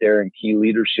people out there in key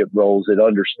leadership roles that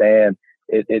understand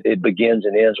it begins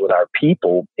and ends with our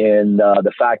people, and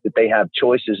the fact that they have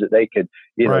choices that they could,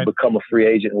 Right. become a free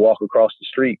agent and walk across the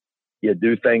street. You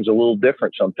do things a little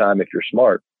different sometime if you're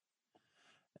smart.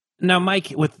 Now,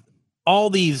 Mike, with all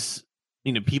these,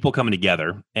 people coming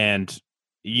together and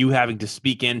you having to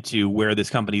speak into where this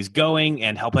company's going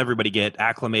and help everybody get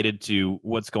acclimated to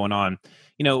what's going on,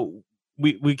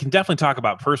 we can definitely talk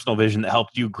about personal vision that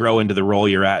helped you grow into the role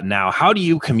you're at now. How do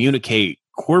you communicate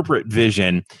corporate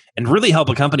vision and really help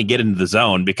a company get into the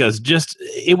zone? Because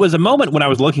it was a moment when I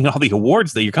was looking at all the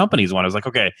awards that your company's won. I was like,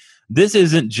 okay, this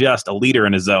isn't just a leader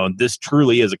in a zone. This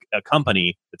truly is a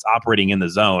company that's operating in the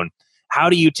zone. How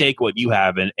do you take what you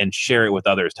have and share it with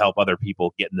others to help other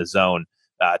people get in the zone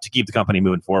to keep the company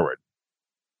moving forward?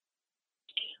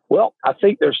 Well, I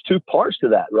think there's two parts to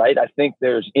that, right? I think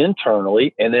there's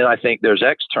internally, and then I think there's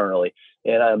externally.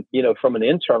 And, from an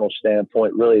internal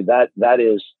standpoint, really that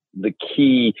is the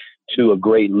key to a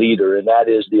great leader, and that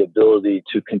is the ability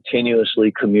to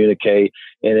continuously communicate.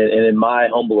 And in my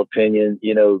humble opinion,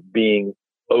 being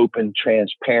open,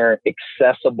 transparent,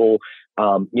 accessible,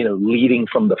 leading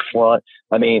from the front.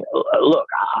 I mean, look,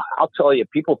 I'll tell you,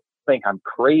 people think I'm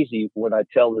crazy when I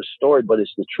tell this story, but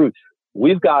it's the truth.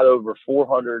 We've got over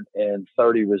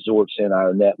 430 resorts in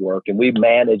our network, and we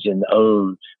manage and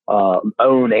own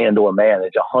and or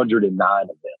manage 109 of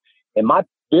them. And my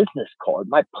business card,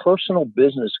 my personal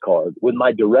business card with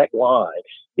my direct line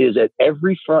is at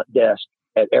every front desk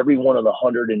at every one of the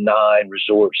 109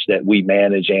 resorts that we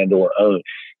manage and or own.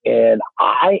 And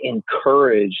I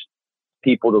encourage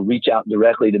people to reach out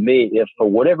directly to me if for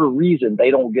whatever reason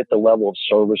they don't get the level of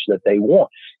service that they want.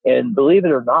 And believe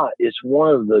it or not, it's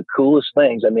one of the coolest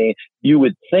things. I mean, you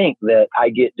would think that I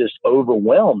get just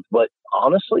overwhelmed, but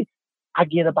honestly, I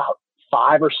get about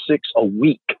 5 or 6 a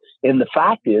week. And the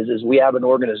fact is we have an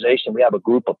organization, we have a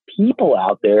group of people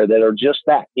out there that are just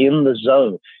that, in the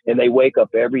zone. And they wake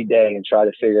up every day and try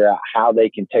to figure out how they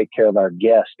can take care of our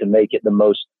guests to make it the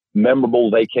most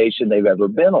memorable vacation they've ever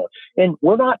been on. And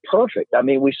we're not perfect. I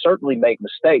mean, we certainly make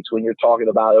mistakes. When you're talking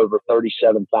about over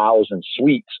 37,000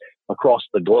 suites across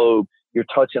the globe, you're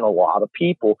touching a lot of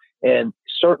people. And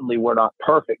certainly we're not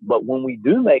perfect. But when we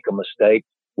do make a mistake,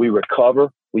 we recover,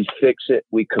 we fix it,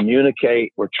 we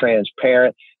communicate, we're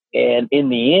transparent. And in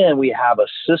the end, we have a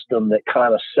system that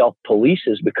kind of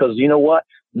self-polices, because you know what?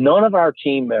 None of our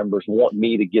team members want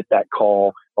me to get that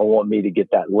call or want me to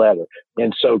get that letter.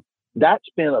 And so that's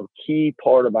been a key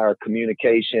part of our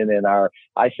communication and our,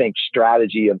 I think,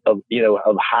 strategy of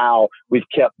how we've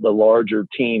kept the larger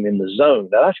team in the zone.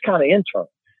 Now, that's kind of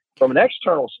internal. From an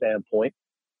external standpoint,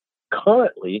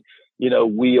 currently,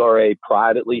 we are a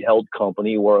privately held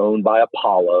company. We're owned by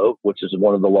Apollo, which is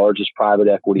one of the largest private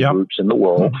equity groups in the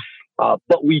world.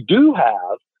 But we do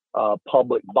have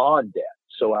public bond debt.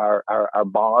 So our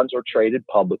bonds are traded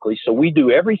publicly. So we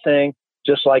do everything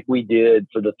just like we did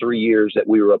for the 3 years that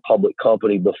we were a public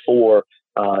company before,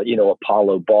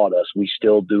 Apollo bought us. We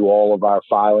still do all of our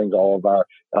filings, all of our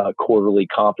quarterly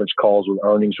conference calls with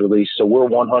earnings release. So we're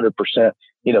 100%,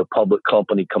 public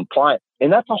company compliant.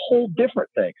 And that's a whole different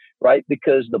thing, right?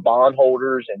 Because the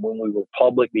bondholders, and when we were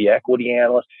public, the equity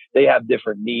analysts, they have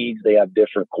different needs. They have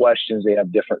different questions. They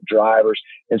have different drivers.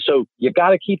 And so you got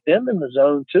to keep them in the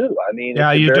zone too. I mean,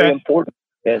 it's very important.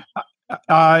 And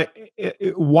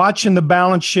watching the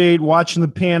balance sheet, watching the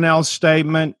P&L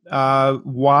statement,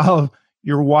 while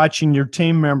you're watching your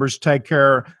team members take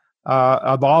care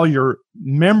of all your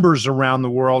members around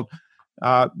the world,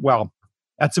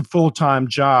 that's a full-time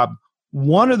job.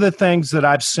 One of the things that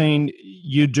I've seen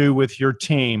you do with your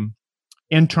team,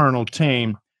 internal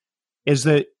team, is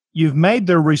that you've made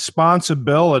their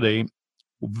responsibility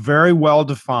very well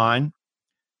defined.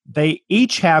 They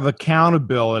each have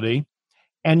accountability.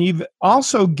 And you've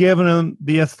also given them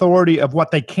the authority of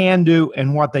what they can do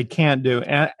and what they can't do.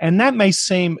 And that may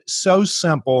seem so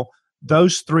simple,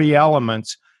 those 3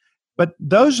 elements, but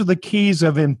those are the keys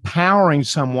of empowering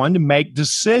someone to make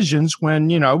decisions when,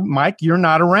 Mike, you're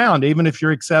not around, even if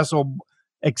you're accessible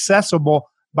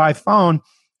by phone.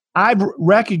 I've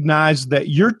recognized that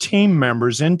your team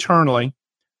members internally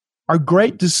are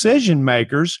great decision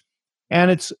makers, and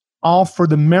it's all for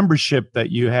the membership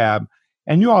that you have.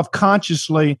 And you all have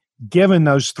consciously given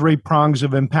those three prongs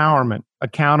of empowerment: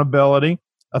 accountability,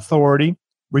 authority,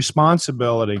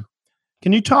 responsibility.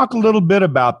 Can you talk a little bit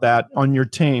about that on your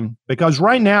team? Because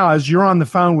right now, as you're on the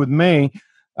phone with me,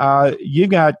 you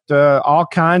got all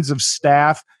kinds of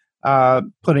staff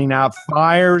putting out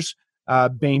fires,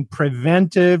 being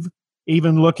preventive,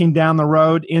 even looking down the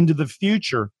road into the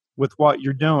future with what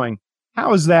you're doing.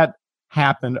 How has that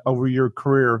happened over your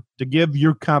career to give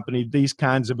your company these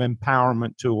kinds of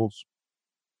empowerment tools?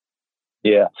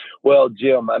 Yeah. Well,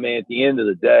 Jim, I mean, at the end of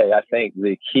the day, I think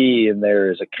the key in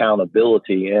there is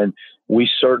accountability. And we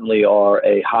certainly are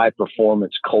a high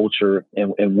performance culture,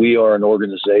 and we are an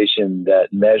organization that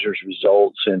measures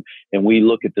results, and we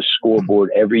look at the scoreboard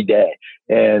every day,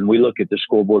 and we look at the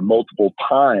scoreboard multiple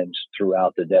times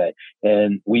throughout the day,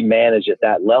 and we manage at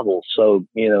that level. So,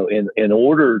 in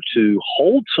order to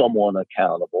hold someone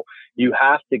accountable, you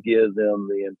have to give them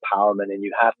the empowerment, and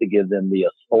you have to give them the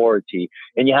authority,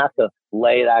 and you have to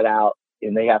lay that out,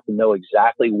 and they have to know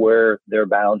exactly where their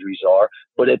boundaries are.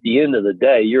 But at the end of the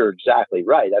day, you're exactly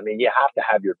right. I mean, you have to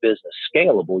have your business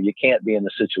scalable. You can't be in a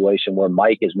situation where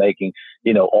Mike is making,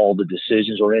 all the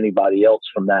decisions, or anybody else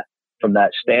from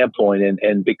that standpoint.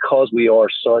 And because we are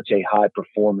such a high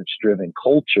performance driven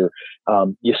culture,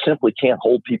 you simply can't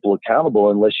hold people accountable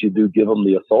unless you do give them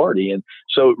the authority. And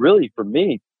so really for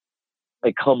me,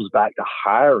 it comes back to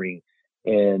hiring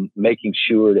and making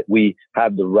sure that we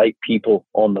have the right people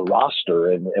on the roster,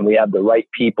 and we have the right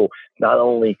people not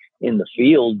only in the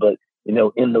field, but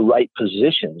in the right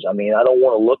positions. I mean, I don't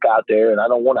want to look out there and I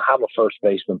don't want to have a first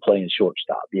baseman playing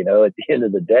shortstop. At the end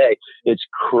of the day, it's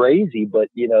crazy, but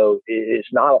it's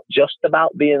not just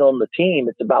about being on the team.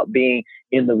 It's about being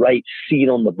in the right seat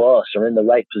on the bus or in the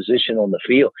right position on the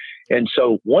field. And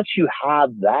so once you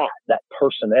have that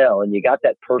personnel, and you got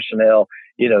that personnel,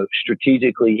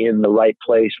 strategically in the right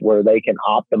place where they can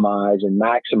optimize and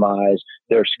maximize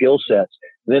their skill sets,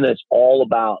 then it's all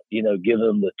about, giving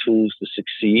them the tools to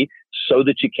succeed so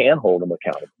that you can hold them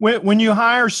accountable. When you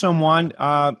hire someone,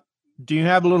 do you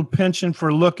have a little penchant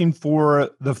for looking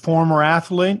for the former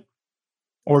athlete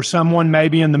or someone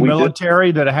maybe in the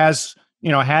military that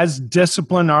has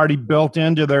discipline already built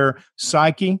into their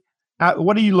psyche?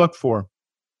 What do you look for?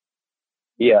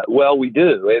 Yeah, well, we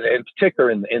do, and in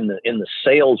particular in the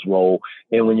sales role,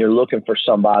 and when you're looking for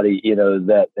somebody,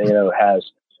 that has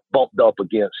bumped up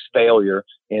against failure,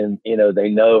 and they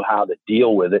know how to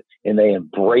deal with it, and they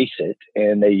embrace it,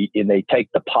 and they take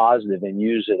the positive and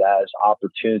use it as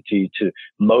opportunity to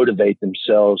motivate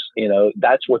themselves.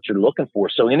 That's what you're looking for.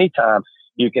 So anytime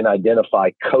you can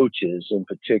identify coaches in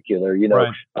particular,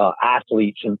 right,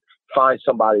 athletes, and find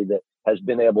somebody that has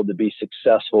been able to be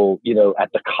successful,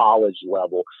 at the college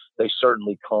level, they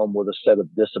certainly come with a set of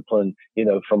discipline,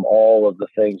 from all of the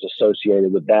things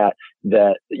associated with that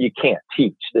you can't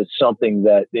teach. It's something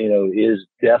that, is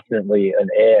definitely an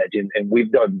edge. And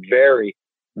we've done very,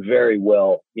 very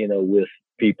well, with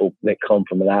people that come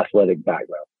from an athletic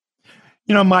background.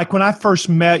 Mike, when I first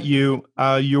met you,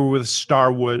 you were with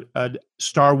Starwood,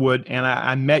 and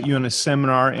I met you in a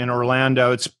seminar in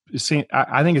Orlando.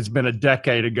 I think it's been a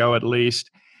decade ago at least,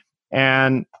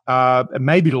 and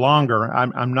maybe longer.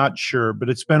 I'm not sure, but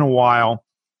it's been a while.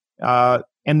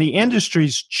 And the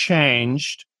industry's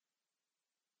changed.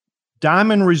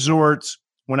 Diamond Resorts,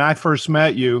 when I first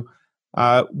met you,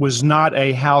 was not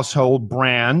a household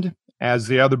brand as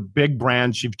the other big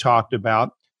brands you've talked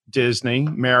about: Disney,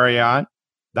 Marriott,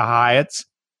 the Hyatts.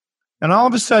 And all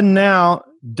of a sudden now,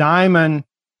 Diamond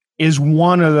is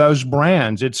one of those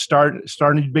brands. It's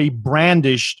starting to be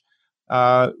brandished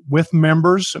with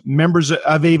members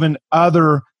of even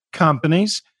other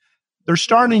companies. They're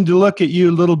starting to look at you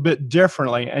a little bit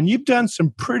differently. And you've done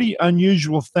some pretty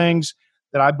unusual things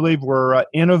that I believe were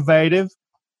innovative,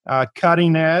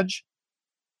 cutting edge.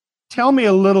 Tell me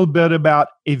a little bit about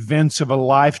events of a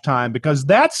lifetime, because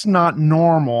that's not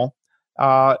normal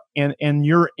in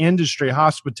your industry,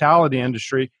 hospitality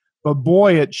industry, but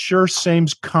boy, it sure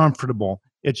seems comfortable.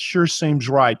 It sure seems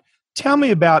right. Tell me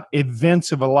about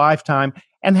events of a lifetime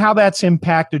and how that's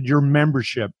impacted your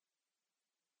membership.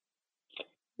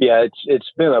 Yeah,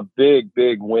 it's been a big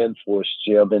win for us,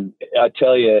 Jim. And I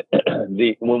tell you,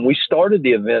 when we started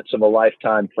the Events of a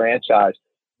Lifetime franchise,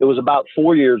 it was about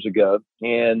 4 years ago,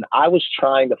 and I was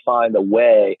trying to find a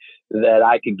way that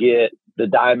I could get the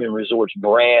Diamond Resorts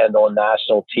brand on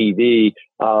national TV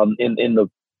in the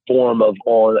form of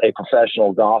on a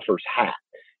professional golfer's hat.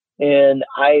 And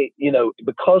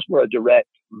because we're a direct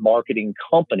marketing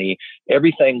company,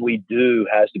 everything we do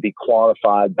has to be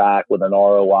quantified back with an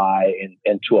ROI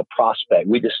and to a prospect.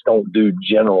 We just don't do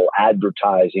general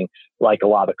advertising like a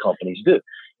lot of companies do.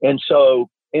 And so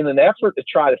in an effort to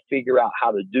try to figure out how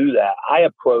to do that, I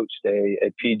approached a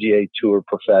PGA Tour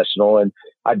professional, and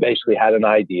I basically had an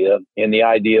idea, and the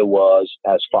idea was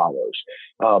as follows.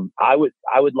 I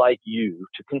would like you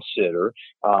to consider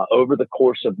over the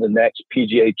course of the next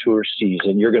PGA Tour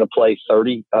season, you're going to play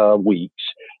 30 weeks.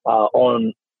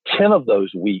 On 10 of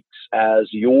those weeks, as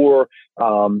your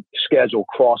schedule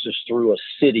crosses through a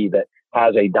city that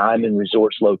has a Diamond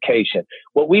Resorts location,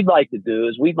 what we'd like to do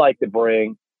is we'd like to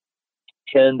bring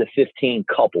 10 to 15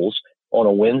 couples on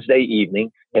a Wednesday evening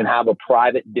and have a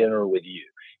private dinner with you.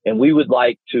 And we would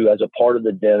like to, as a part of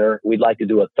the dinner, we'd like to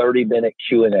do a 30-minute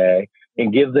Q&A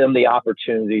and give them the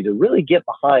opportunity to really get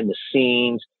behind the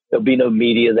scenes. There'll be no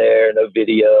media there, no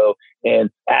video, and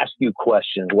ask you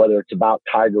questions, whether it's about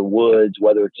Tiger Woods,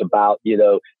 whether it's about,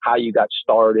 how you got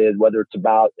started, whether it's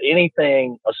about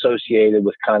anything associated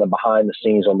with kind of behind the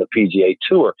scenes on the PGA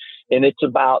Tour. And it's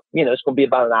about, it's going to be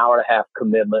about an hour and a half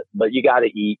commitment, but you got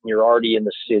to eat and you're already in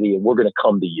the city and we're going to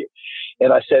come to you.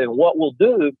 And I said, and what we'll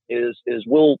do is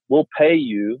we'll pay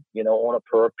you, on a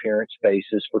per appearance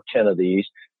basis for 10 of these.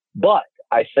 But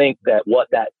I think that what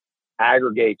that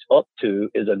aggregates up to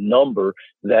is a number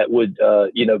that would,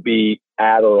 be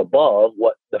at or above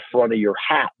what the front of your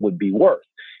hat would be worth.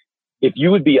 If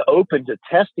you would be open to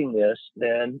testing this,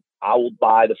 then I will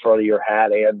buy the front of your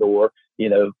hat and or,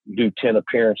 do 10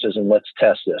 appearances and let's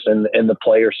test this. And the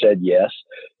player said yes.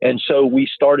 And so we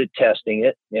started testing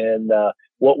it. And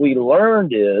what we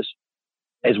learned is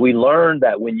we learned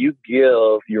that when you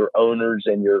give your owners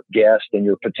and your guests and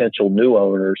your potential new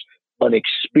owners an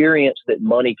experience that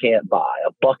money can't buy,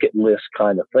 a bucket list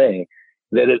kind of thing,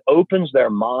 that it opens their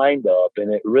mind up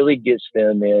and it really gets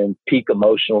them in peak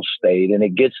emotional state. And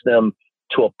it gets them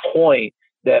to a point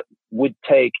that would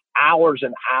take hours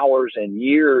and hours and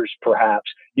years, perhaps.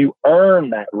 You earn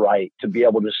that right to be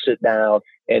able to sit down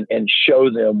and show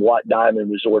them what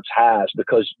Diamond Resorts has,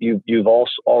 because you've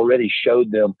also already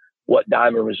showed them what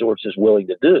Diamond Resorts is willing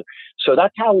to do. So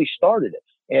that's how we started it.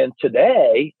 And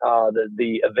today,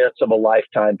 the Events of a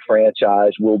Lifetime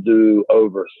franchise will do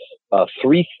over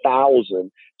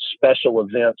 3,000 special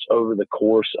events over the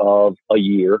course of a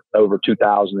year, over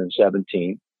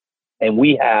 2017. And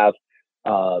we have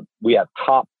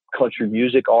top country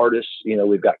music artists.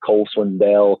 We've got Cole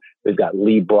Swindell, we've got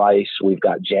Lee Bryce, we've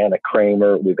got Jana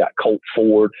Kramer, we've got Colt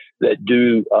Ford that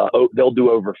they'll do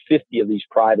over 50 of these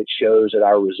private shows at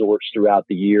our resorts throughout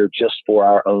the year just for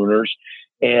our owners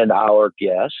and our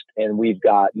guests. And we've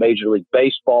got Major League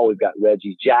Baseball. We've got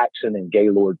Reggie Jackson and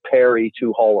Gaylord Perry,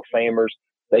 2 Hall of Famers.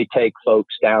 They take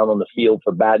folks down on the field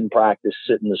for batting practice,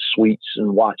 sit in the suites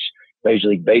and watch Major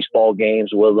League Baseball games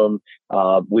with them.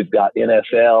 We've got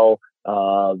NFL.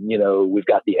 We've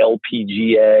got the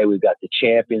LPGA. We've got the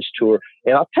Champions Tour.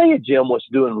 And I'll tell you, Jim, what's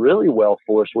doing really well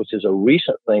for us, which is a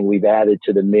recent thing we've added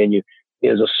to the menu,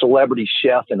 is a celebrity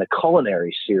chef in a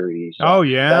culinary series. Oh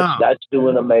yeah, that's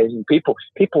doing amazing. People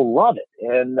love it,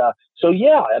 and so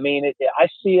yeah. I mean, I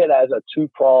see it as a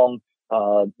two-pronged,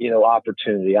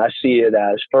 opportunity. I see it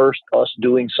as first us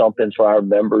doing something for our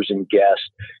members and guests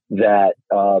that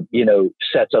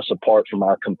sets us apart from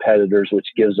our competitors, which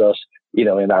gives us,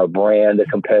 in our brand, a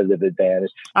competitive advantage.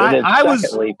 And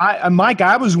Mike,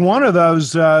 I was one of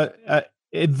those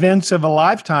events of a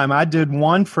lifetime. I did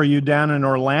one for you down in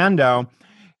Orlando,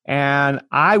 and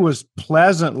I was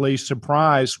pleasantly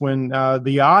surprised when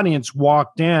the audience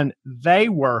walked in. They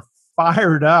were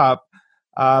fired up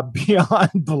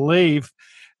beyond belief.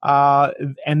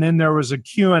 And then there was a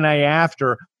Q&A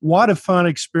after. What a fun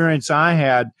experience I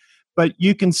had. But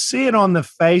you can see it on the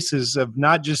faces of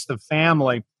not just the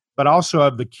family, but also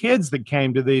of the kids that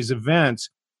came to these events.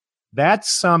 That's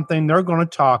something they're going to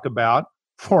talk about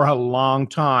for a long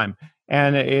time.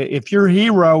 And if your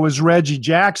hero was Reggie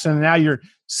Jackson, and now you're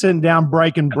sitting down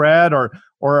breaking bread or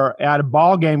at a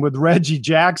ball game with Reggie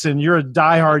Jackson, you're a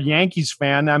diehard Yankees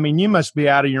fan. I mean, you must be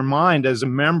out of your mind as a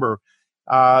member.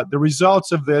 The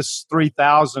results of this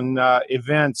 3,000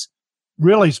 events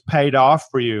really has paid off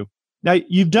for you. Now,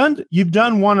 you've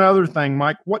done one other thing,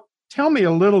 Mike. Tell me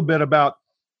a little bit about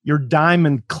your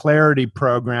Diamond Clarity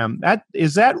program.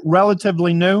 Is that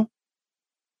relatively new?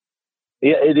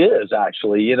 Yeah, it is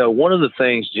actually. One of the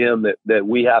things, Jim, that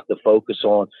we have to focus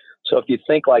on. So if you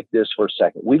think like this for a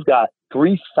second, we've got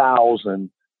 3,000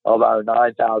 of our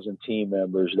 9,000 team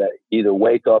members that either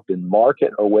wake up and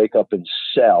market or wake up and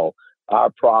sell our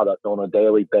product on a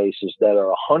daily basis that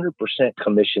are 100%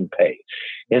 commission paid.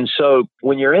 And so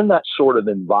when you're in that sort of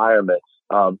environment,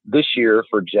 This year,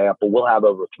 for example, we'll have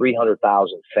over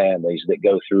 300,000 families that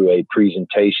go through a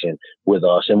presentation with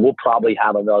us, and we'll probably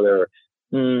have another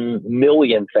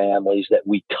million families that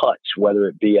we touch, whether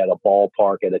it be at a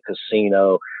ballpark, at a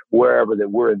casino, wherever,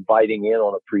 that we're inviting in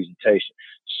on a presentation.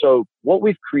 So what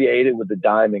we've created with the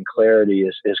Diamond Clarity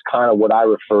is kind of what I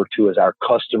refer to as our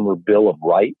customer bill of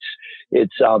rights.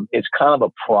 It's kind of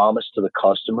a promise to the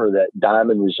customer that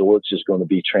Diamond Resorts is going to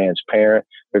be transparent.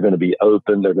 They're going to be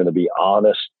open. They're going to be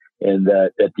honest. And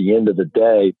that at the end of the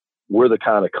day, we're the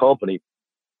kind of company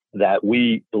that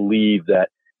we believe that,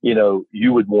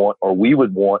 you would want, or we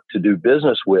would want to do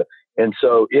business with. And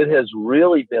so it has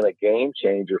really been a game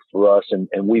changer for us.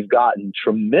 And we've gotten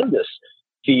tremendous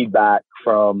feedback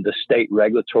from the state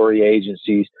regulatory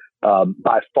agencies.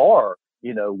 By far,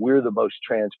 we're the most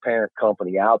transparent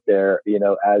company out there,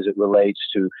 as it relates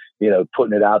to,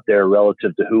 putting it out there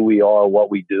relative to who we are,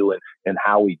 what we do, and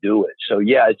how we do it. So,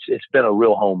 yeah, it's been a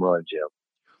real home run, Jim.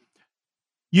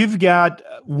 You've got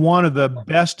one of the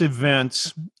best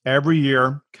events every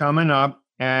year coming up,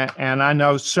 and I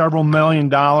know several $1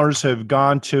 million have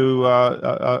gone to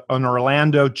an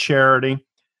Orlando charity.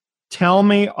 Tell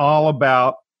me all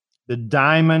about the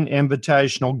Diamond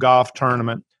Invitational Golf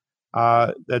Tournament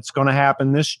that's going to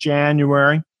happen this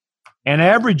January and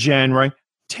every January.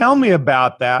 Tell me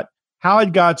about that, how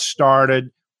it got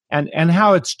started, and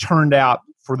how it's turned out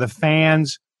for the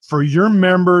fans, for your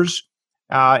members,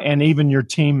 and even your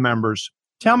team members.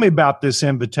 Tell me about this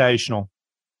invitational.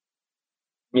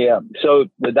 Yeah. So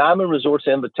the Diamond Resorts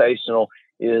Invitational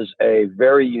is a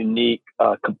very unique,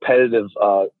 competitive,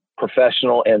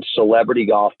 professional and celebrity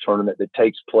golf tournament that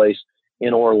takes place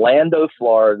in Orlando,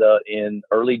 Florida in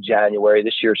early January.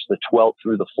 This year it's the 12th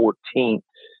through the 14th.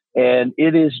 And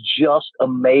it is just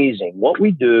amazing. What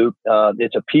we do,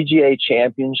 it's a PGA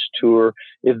Champions Tour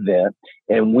event,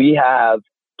 and we have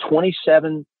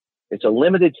 27. It's a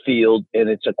limited field, and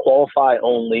it's a qualify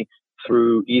only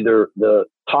through either the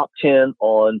top 10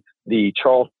 on the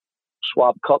Charles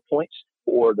Schwab Cup points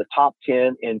or the top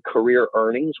 10 in career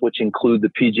earnings, which include the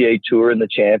PGA Tour and the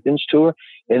Champions Tour.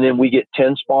 And then we get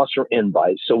 10 sponsor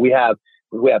invites. So we have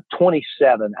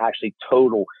 27 actually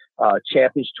total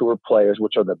Champions Tour players,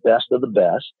 which are the best of the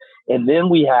best. And then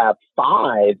we have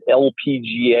 5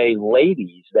 LPGA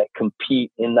ladies that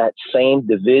compete in that same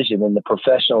division, in the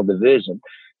professional division.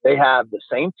 They have the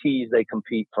same tees they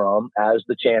compete from as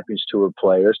the Champions Tour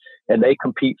players, and they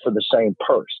compete for the same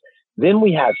purse. Then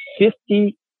we have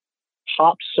 50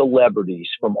 top celebrities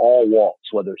from all walks,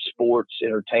 whether it's sports,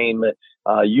 entertainment,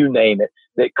 you name it,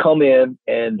 that come in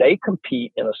and they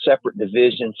compete in a separate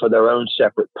division for their own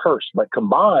separate purse. But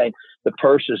combined, the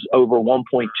purse is over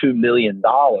 $1.2 million.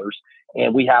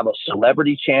 And we have a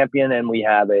celebrity champion and we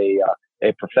have a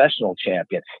professional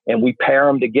champion, and we pair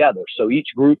them together. So each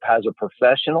group has a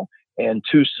professional and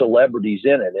 2 celebrities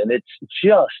in it. And it's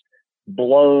just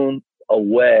blown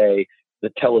away the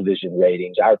television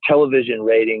ratings. Our television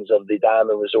ratings of the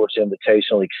Diamond Resorts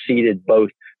Invitational exceeded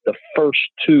both the first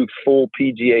 2 full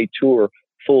PGA Tour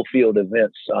full field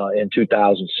events in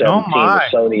 2017, the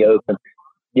Sony Open.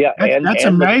 Yeah, that's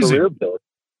and amazing. The career build.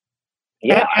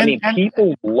 Yeah,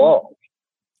 people love.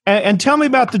 And tell me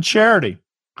about the charity,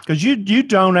 because you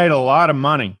donate a lot of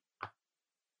money.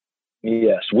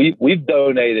 Yes, we've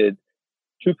donated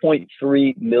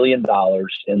 $2.3 million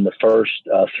in the first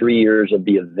 3 years of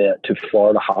the event to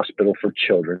Florida Hospital for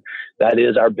Children. That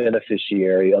is our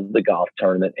beneficiary of the golf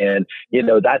tournament. And,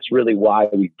 that's really why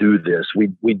we do this.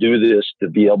 We do this to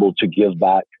be able to give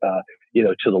back, to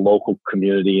the local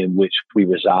community in which we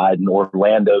reside, in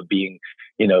Orlando being,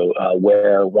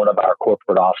 where one of our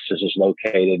corporate offices is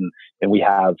located. And we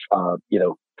have,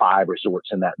 5 resorts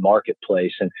in that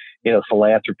marketplace. And,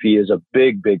 philanthropy is a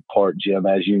big, big part, Jim,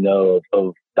 as you know,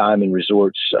 of Diamond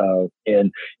Resorts.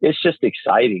 And it's just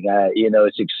exciting.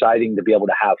 It's exciting to be able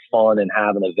to have fun and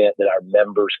have an event that our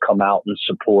members come out and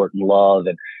support and love,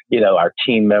 and, our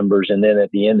team members. And then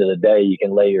at the end of the day, you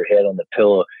can lay your head on the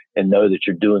pillow and know that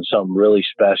you're doing something really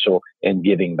special and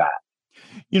giving back.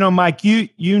 Mike,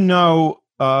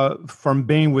 from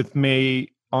being with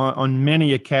me on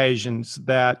many occasions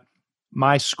that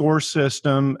my score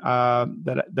system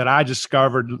that I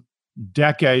discovered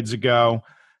decades ago,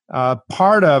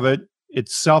 part of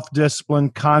it's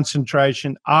self-discipline,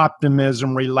 concentration,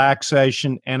 optimism,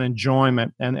 relaxation, and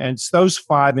enjoyment. And it's those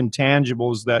 5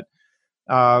 intangibles that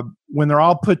when they're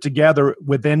all put together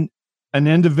within an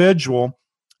individual,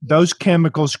 those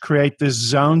chemicals create this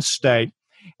zone state.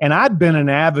 And I've been an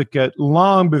advocate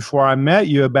long before I met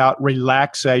you about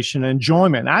relaxation and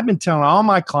enjoyment. And I've been telling all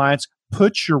my clients,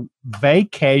 put your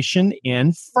vacation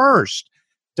in first.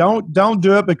 Don't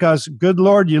do it because, good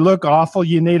Lord, you look awful.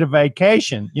 You need a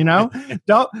vacation.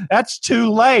 Don't. That's too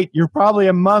late. You're probably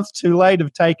a month too late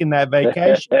of taking that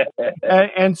vacation.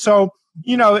 And so,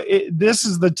 this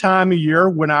is the time of year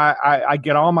when I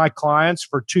get all my clients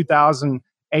for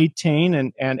 2018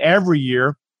 and every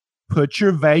year, put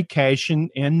your vacation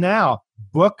in now.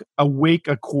 Book a week,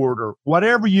 a quarter,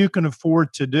 whatever you can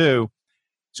afford to do.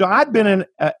 So I've been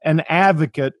an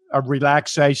advocate of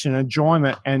relaxation and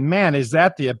enjoyment, and man, is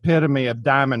that the epitome of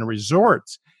Diamond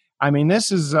Resorts. I mean,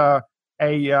 this is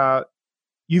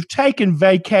you've taken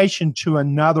vacation to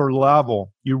another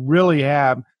level. You really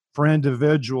have for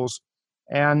individuals.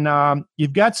 And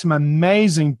you've got some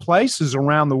amazing places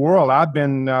around the world. I've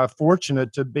been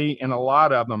fortunate to be in a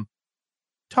lot of them.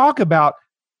 Talk about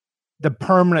the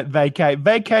permanent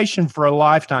vacation for a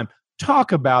lifetime.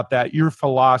 Talk about that, your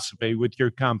philosophy with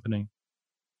your company.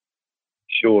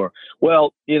 Sure.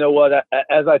 Well, you know what,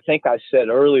 as I think I said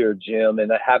earlier, Jim,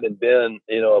 and having been,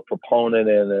 a proponent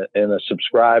and a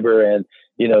subscriber, and,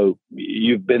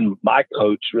 you've been my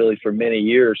coach really for many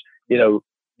years,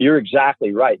 you're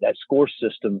exactly right. That score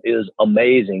system is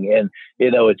amazing. And,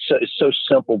 it's so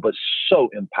simple, but so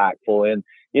impactful. And,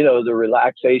 the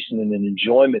relaxation and an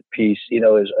enjoyment piece,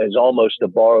 is almost to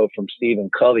borrow from Stephen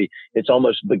Covey. It's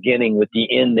almost beginning with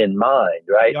the end in mind,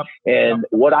 right? Yep. And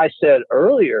what I said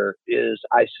earlier is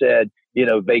I said,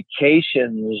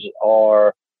 vacations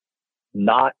are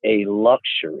not a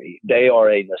luxury. They are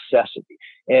a necessity.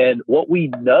 And what we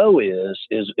know is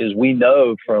we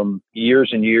know from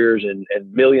years and years and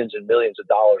millions of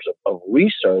dollars of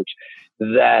research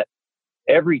that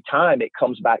every time it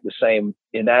comes back the same,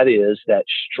 and that is that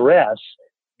stress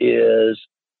is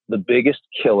the biggest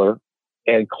killer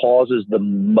and causes the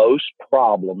most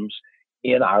problems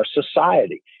in our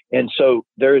society. And so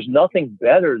there is nothing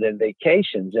better than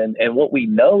vacations. And what we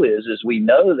know is we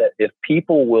know that if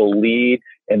people will lead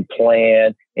and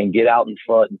plan and get out in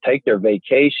front and take their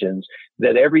vacations,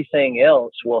 that everything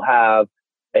else will have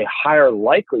a higher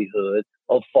likelihood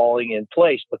of falling in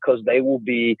place because they will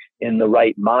be in the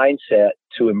right mindset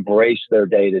to embrace their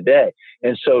day to day.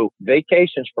 And so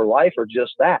vacations for life are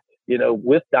just that.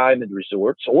 With Diamond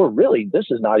Resorts, or really, this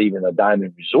is not even a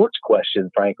Diamond Resorts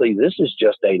question, frankly. This is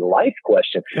just a life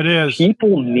question. It is.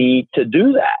 People need to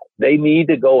do that. They need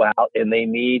to go out and they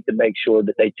need to make sure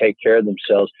that they take care of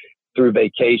themselves through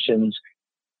vacations.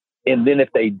 And then if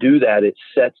they do that, it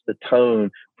sets the tone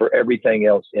for everything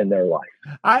else in their life.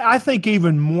 I think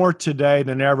even more today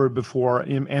than ever before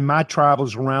in my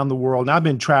travels around the world, and I've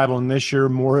been traveling this year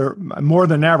more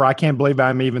than ever. I can't believe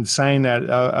I'm even saying that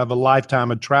of a lifetime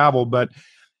of travel, but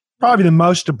probably the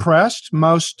most depressed,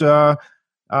 most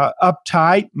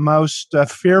uptight, most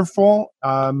fearful,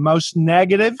 most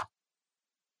negative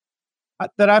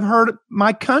that I've heard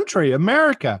my country,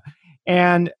 America.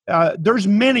 And there's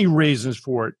many reasons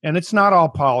for it. And it's not all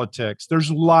politics.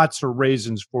 There's lots of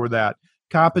reasons for that.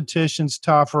 Competition's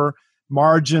tougher.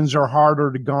 Margins are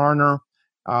harder to garner.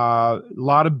 A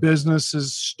lot of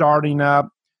businesses starting up.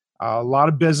 A lot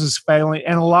of business failing.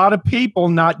 And a lot of people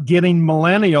not getting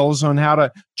millennials on how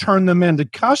to turn them into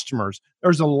customers.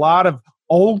 There's a lot of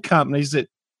old companies that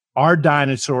are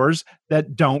dinosaurs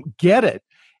that don't get it.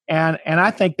 And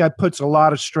I think that puts a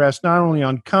lot of stress, not only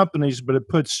on companies, but it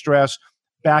puts stress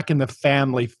back in the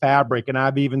family fabric. And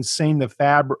I've even seen the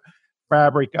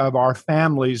fabric of our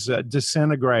families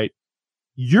disintegrate.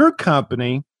 Your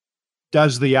company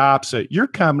does the opposite. Your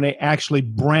company actually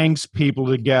brings people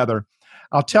together.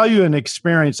 I'll tell you an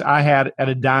experience I had at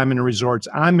a Diamond Resorts.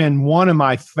 I'm in one of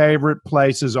my favorite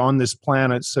places on this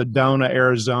planet, Sedona,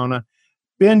 Arizona.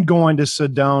 Been going to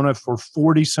Sedona for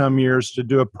 40-some years to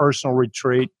do a personal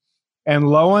retreat. And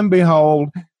lo and behold,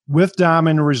 with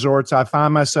Diamond Resorts, I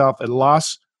find myself at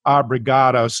Los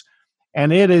Abrigados,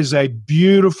 and it is a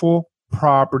beautiful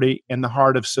property in the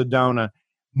heart of Sedona.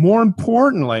 More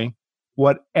importantly,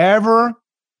 whatever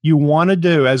you want to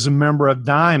do as a member of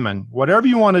Diamond, whatever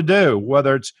you want to do,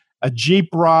 whether it's a Jeep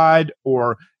ride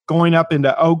or going up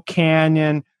into Oak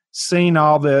Canyon, seeing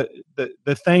all the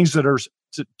things that are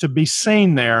to be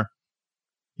seen there,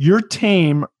 your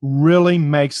team really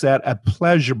makes that a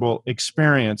pleasurable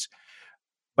experience.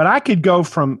 But I could go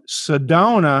from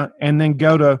Sedona and then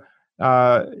go to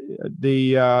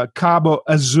the Cabo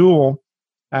Azul.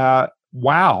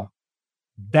 Wow,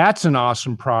 that's an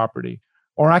awesome property.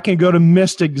 Or I can go to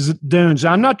Mystic Dunes.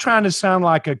 I'm not trying to sound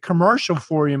like a commercial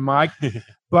for you, Mike,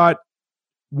 but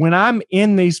when I'm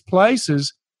in these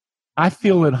places, I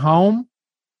feel at home.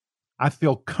 I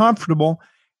feel comfortable.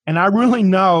 And I really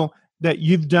know that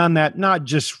you've done that, not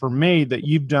just for me, that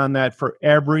you've done that for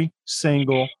every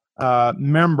single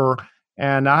member.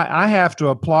 And I have to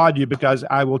applaud you, because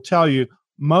I will tell you,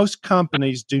 most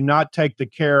companies do not take the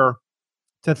care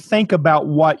to think about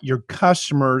what your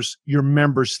customers, your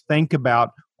members think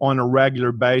about on a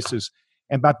regular basis.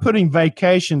 And by putting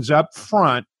vacations up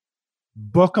front,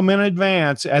 book them in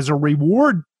advance as a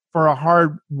reward for a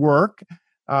hard work,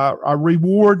 a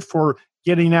reward for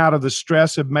getting out of the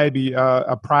stress of maybe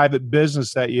a private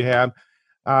business that you have.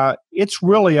 It's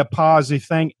really a positive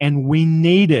thing, and we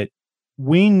need it.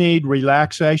 We need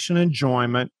relaxation,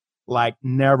 enjoyment like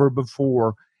never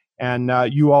before, and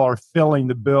you all are filling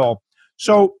the bill.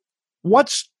 So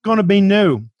what's going to be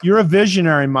new? You're a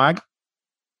visionary, Mike.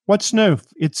 What's new?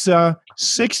 It's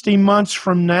 60 months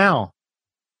from now.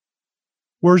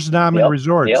 Where's Diamond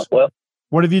Resorts? Yep. Well,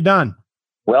 what have you done?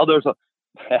 Well,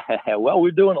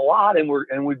 we're doing a lot,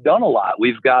 and we've done a lot.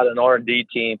 We've got an R&D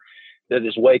team that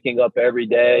is waking up every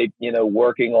day,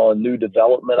 working on new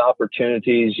development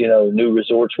opportunities, new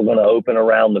resorts we're going to open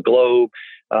around the globe.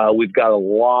 We've got a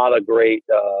lot of great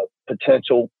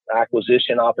potential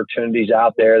acquisition opportunities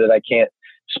out there that I can't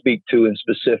speak to in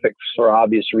specifics for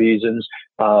obvious reasons.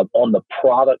 On the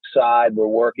product side, we're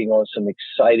working on some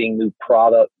exciting new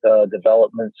product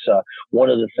developments. One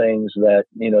of the things that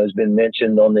has been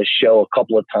mentioned on this show a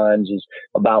couple of times is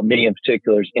about me in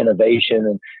particular is innovation.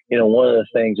 And one of the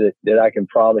things that I can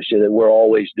promise you that we're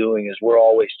always doing is we're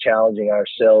always challenging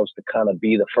ourselves to kind of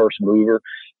be the first mover.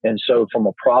 And so from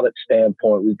a product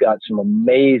standpoint, we've got some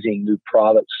amazing new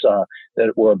products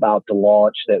that we're about to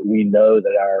launch that we know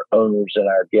that our owners and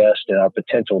our guests and our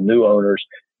potential new owners,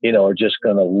 are just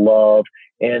going to love.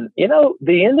 And,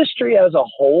 the industry as a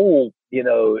whole,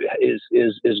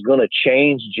 is going to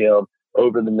change, Jim,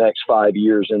 over the next 5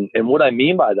 years. And what I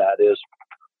mean by that is,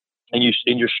 and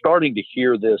you're starting to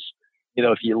hear this,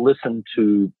 if you listen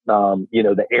to,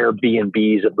 the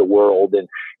Airbnbs of the world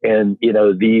and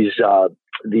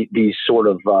these sort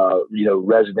of,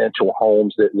 residential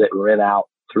homes that rent out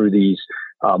through these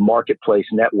marketplace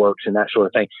networks and that sort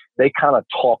of thing, they kind of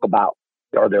talk about,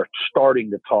 or they're starting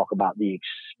to talk about the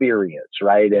experience,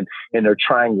 right? And they're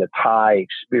trying to tie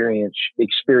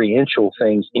experiential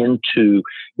things into,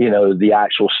 the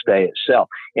actual stay itself.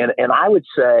 And I would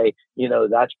say,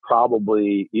 that's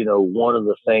probably, one of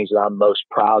the things that I'm most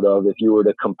proud of. If you were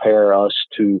to compare us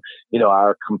to,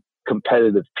 our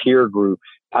competitive peer group,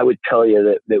 I would tell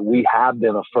you that we have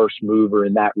been a first mover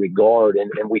in that regard.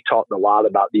 And we talked a lot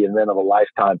about the event of a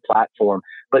lifetime platform,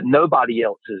 but nobody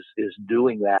else is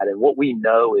doing that. And what we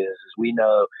know is we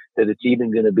know that it's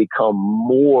even going to become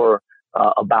more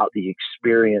about the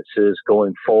experiences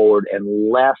going forward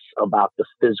and less about the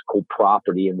physical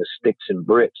property and the sticks and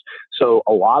bricks. So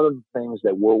a lot of the things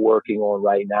that we're working on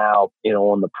right now,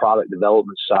 on the product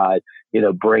development side,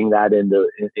 bring that into,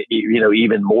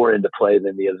 even more into play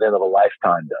than the event of a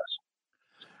lifetime does.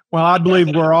 Well, I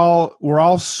believe we're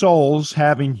all souls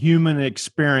having human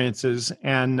experiences,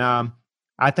 and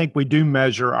I think we do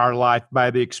measure our life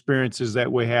by the experiences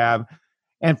that we have.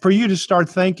 And for you to start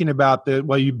thinking about that,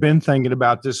 well, you've been thinking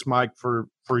about this, Mike, for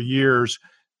years,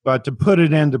 but to put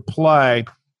it into play,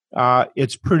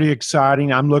 it's pretty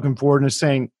exciting. I'm looking forward to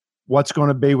seeing what's going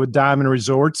to be with Diamond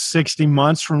Resorts 60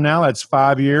 months from now. That's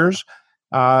 5 years.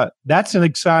 That's an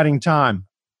exciting time.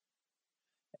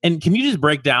 And can you just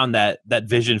break down that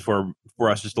vision for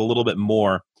us just a little bit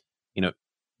more?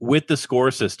 With the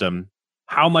score system,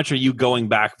 how much are you going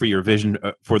back for your vision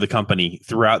for the company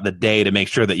throughout the day to make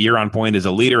sure that you're on point as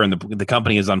a leader and the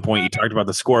company is on point? You talked about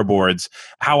the scoreboards.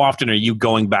 How often are you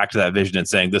going back to that vision and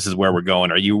saying, this is where we're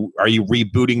going? Are you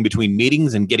rebooting between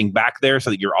meetings and getting back there so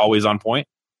that you're always on point?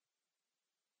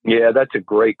 Yeah, that's a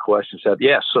great question, Seth.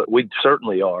 Yes, so we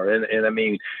certainly are. And I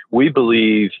mean, we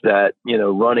believe that,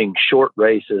 running short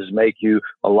races make you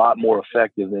a lot more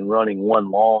effective than running one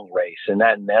long race. And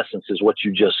that in essence is what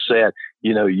you just said,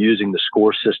 using the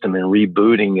score system and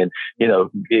rebooting and,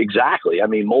 exactly. I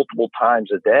mean, multiple times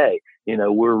a day,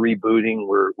 we're rebooting,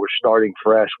 we're starting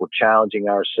fresh, we're challenging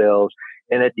ourselves.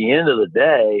 And at the end of the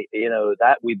day,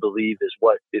 that we believe is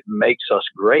what it makes us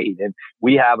great. And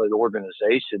we have an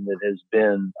organization that has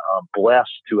been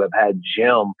blessed to have had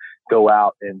Jim go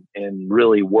out and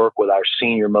really work with our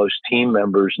senior most team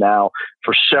members now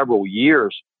for several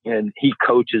years. And he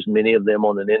coaches many of them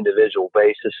on an individual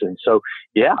basis. And so,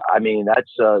 yeah, I mean,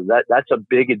 that's a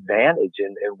big advantage.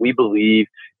 And we believe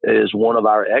it is one of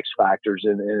our X factors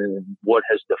and what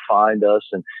has defined us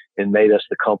and made us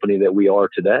the company that we are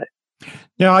today.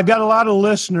 Now, I've got a lot of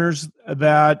listeners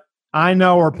that I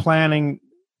know are planning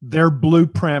their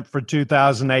blueprint for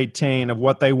 2018 of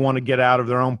what they want to get out of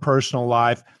their own personal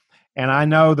life. And I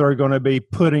know they're going to be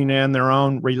putting in their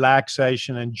own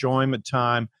relaxation, enjoyment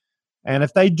time. And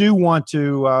if they do want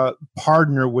to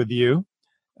partner with you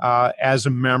as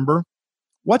a member,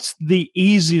 what's the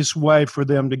easiest way for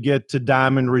them to get to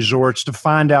Diamond Resorts to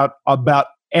find out about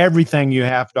everything you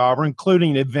have to offer,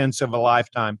 including events of a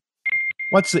lifetime?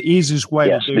 What's the easiest way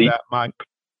to do that, Mike?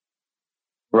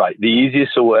 Right. The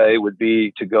easiest way would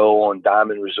be to go on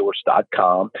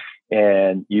diamondresorts.com,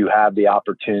 and you have the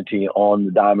opportunity on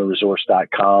the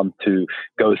diamondresorts.com to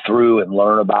go through and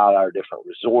learn about our different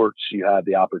resorts. You have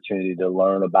the opportunity to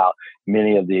learn about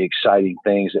many of the exciting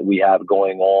things that we have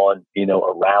going on,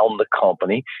 around the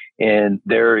company. And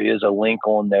there is a link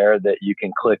on there that you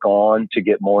can click on to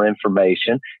get more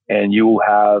information, and you will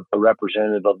have a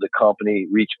representative of the company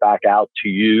reach back out to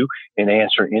you and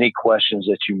answer any questions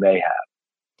that you may have.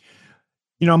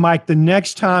 Mike, the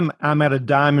next time I'm at a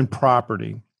Diamond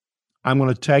property, I'm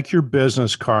going to take your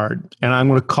business card and I'm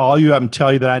going to call you up and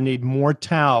tell you that I need more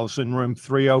towels in room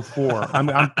 304.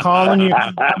 I'm calling you.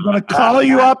 I'm going to call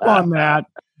you up on that.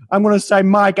 I'm going to say,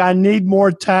 Mike, I need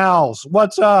more towels.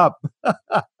 What's up?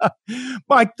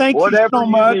 Mike, thank you so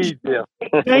much.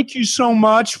 Thank you so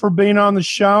much for being on the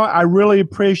show. I really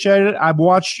appreciate it. I've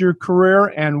watched your career,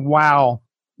 and wow,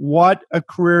 what a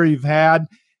career you've had.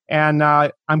 And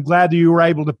I'm glad that you were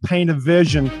able to paint a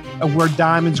vision of where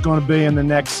Diamond's going to be in the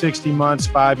next 60 months,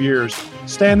 5 years.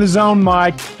 Stay in the zone,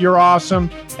 Mike. You're awesome.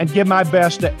 And give my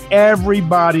best to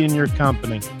everybody in your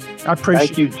company. I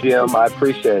appreciate it. Thank you, Jim. I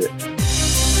appreciate it.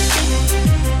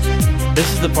 This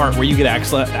is the part where you get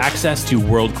access to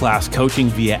world-class coaching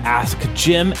via Ask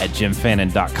Jim at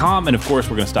jimfannin.com. And, of course,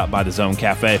 we're going to stop by the Zone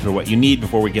Cafe for what you need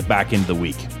before we get back into the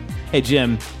week. Hey,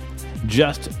 Jim.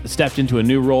 Just stepped into a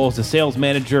new role as a sales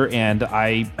manager, and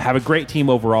I have a great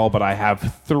team overall, but I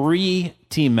have 3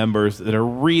 team members that are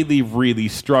really, really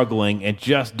struggling and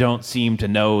just don't seem to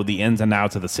know the ins and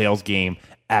outs of the sales game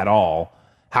at all.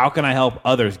 How can I help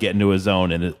others get into the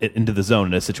zone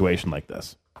in a situation like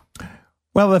this?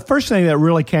 Well, the first thing that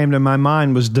really came to my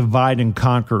mind was divide and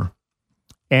conquer.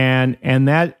 And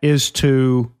that is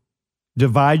to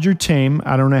divide your team.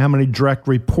 I don't know how many direct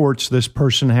reports this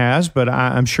person has, but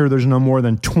I'm sure there's no more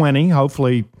than 20,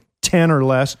 hopefully 10 or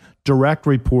less direct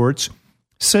reports.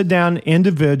 Sit down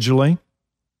individually,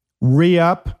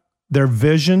 re-up their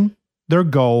vision, their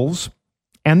goals,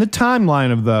 and the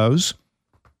timeline of those.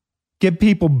 Get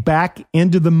people back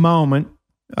into the moment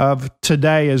of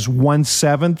today is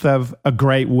 1/7 of a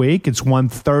great week. It's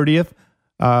 1/30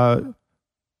 of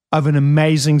an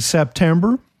amazing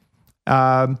September.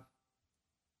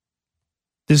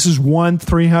 This is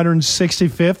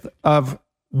 1/365th of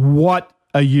what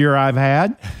a year I've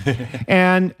had.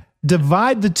 And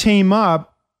divide the team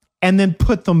up and then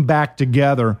put them back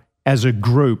together as a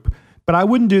group. But I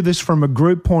wouldn't do this from a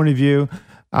group point of view.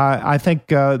 I think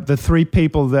the 3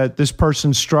 people that this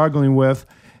person's struggling with,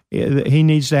 he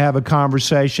needs to have a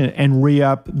conversation and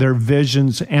re-up their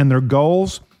visions and their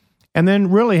goals, and then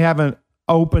really have an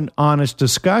open, honest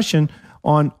discussion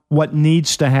on what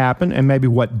needs to happen and maybe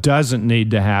what doesn't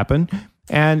need to happen,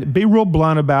 and be real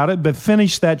blunt about it, but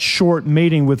finish that short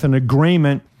meeting with an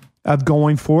agreement of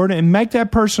going forward and make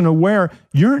that person aware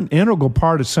you're an integral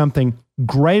part of something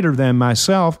greater than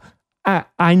myself.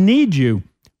 I need you.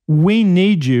 We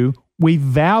need you. We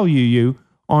value you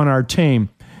on our team.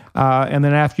 And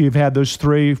then after you've had those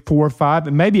 3, 4, 5,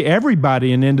 and maybe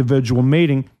everybody in an individual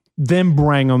meeting, then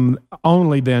bring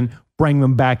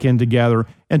them back in together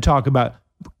and talk about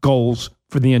goals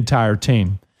for the entire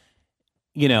team.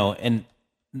 And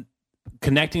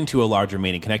connecting to a larger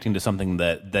meeting, connecting to something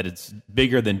that it's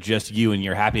bigger than just you and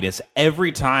your happiness.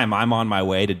 Every time I'm on my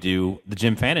way to do the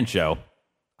Jim Fannin Show,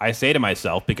 I say to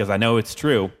myself, because I know it's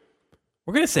true,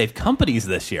 we're going to save companies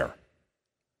this year.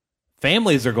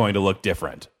 Families are going to look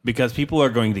different because people are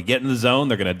going to get in the zone,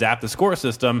 they're going to adapt the score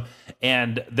system,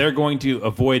 and they're going to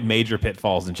avoid major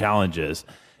pitfalls and challenges.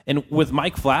 And with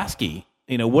Mike Flasky,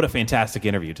 what a fantastic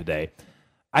interview today.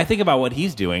 I think about what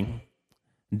he's doing.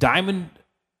 Diamond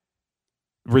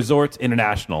Resorts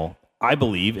International, I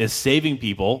believe, is saving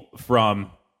people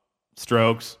from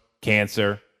strokes,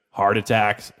 cancer, heart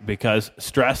attacks, because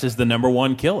stress is the number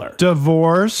one killer.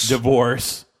 Divorce.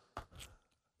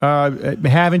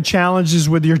 Having challenges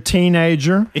with your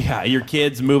teenager. Yeah, your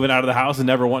kid's moving out of the house and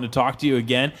never wanting to talk to you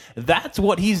again. That's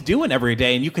what he's doing every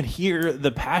day, and you can hear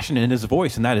the passion in his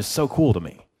voice, and that is so cool to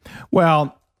me.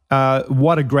 Well,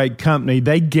 what a great company.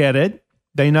 They get it.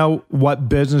 They know what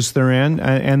business they're in,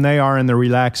 and they are in the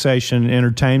relaxation and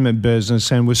entertainment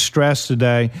business. And with stress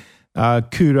today,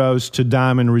 kudos to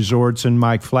Diamond Resorts and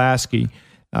Mike Flasky.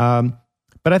 But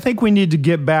I think we need to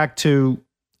get back to,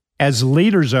 as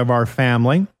leaders of our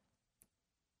family,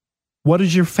 what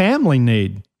does your family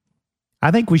need?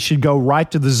 I think we should go right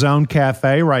to the Zone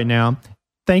Cafe right now.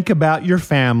 Think about your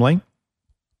family.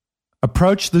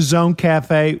 Approach the Zone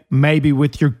Cafe maybe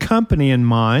with your company in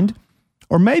mind,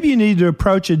 or maybe you need to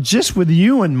approach it just with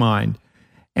you in mind,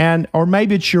 or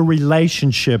maybe it's your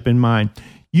relationship in mind.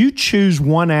 You choose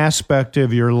one aspect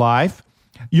of your life.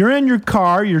 You're in your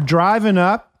car, you're driving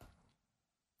up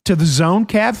to the Zone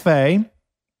Cafe.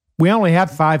 We only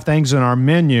have 5 things on our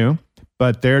menu,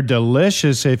 but they're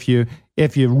delicious if you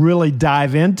really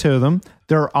dive into them.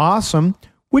 They're awesome.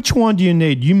 Which one do you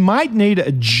need? You might need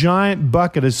a giant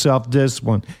bucket of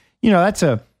self-discipline. That's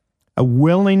a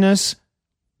willingness,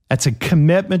 that's a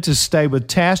commitment to stay with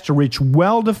tasks to reach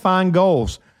well-defined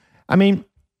goals. I mean,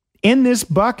 in this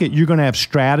bucket, you're going to have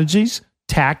strategies,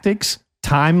 tactics,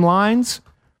 timelines.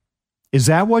 Is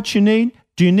that what you need?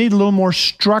 Do you need a little more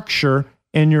structure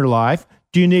in your life?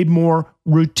 Do you need more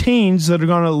routines that are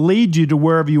going to lead you to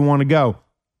wherever you want to go?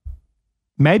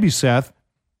 Maybe, Seth,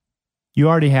 you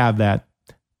already have that.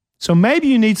 So maybe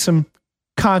you need some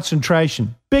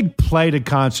concentration, big plate of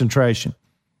concentration.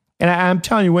 And I'm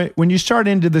telling you, when you start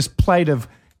into this plate of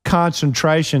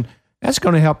concentration, that's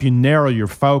going to help you narrow your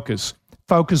focus.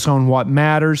 Focus on what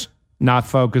matters, not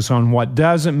focus on what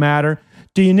doesn't matter.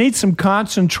 Do you need some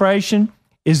concentration?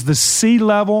 Is the sea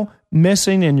level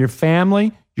missing in your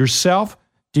family, yourself?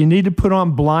 Do you need to put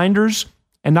on blinders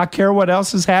and not care what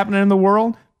else is happening in the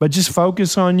world, but just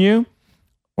focus on you?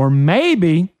 Or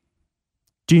maybe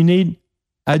do you need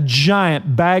a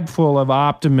giant bag full of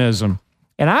optimism?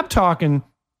 And I'm talking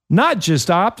not just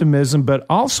optimism, but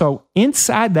also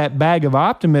inside that bag of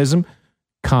optimism,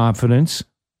 confidence,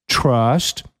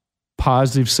 trust,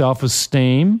 positive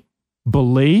self-esteem,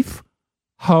 belief,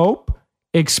 hope,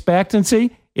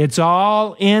 expectancy. It's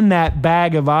all in that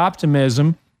bag of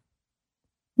optimism.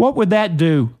 What would that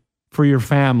do for your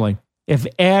family if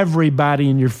everybody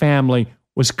in your family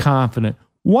was confident?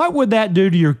 What would that do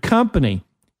to your company,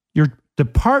 your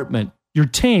department, your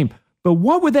team? But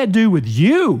what would that do with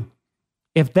you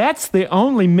if that's the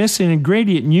only missing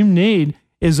ingredient you need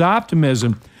is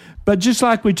optimism? But just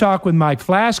like we talked with Mike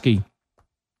Flasky,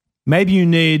 maybe you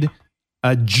need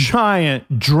a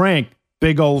giant drink,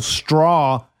 big old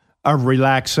straw of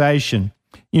relaxation.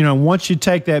 Once you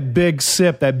take that big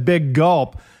sip, that big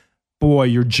gulp, boy,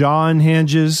 your jaw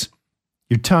unhinges,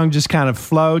 your tongue just kind of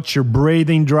floats, your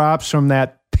breathing drops from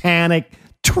that panic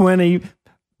 20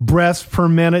 breaths per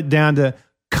minute down to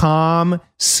calm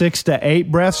 6 to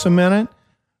 8 breaths a minute.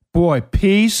 Boy,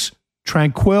 peace,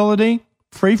 tranquility,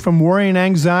 free from worry and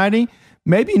anxiety.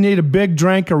 Maybe you need a big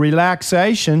drink of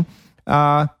relaxation,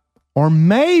 or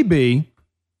maybe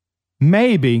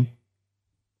you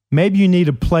need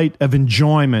a plate of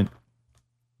enjoyment.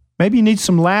 Maybe you need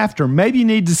some laughter. Maybe you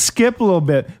need to skip a little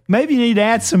bit. Maybe you need to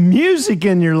add some music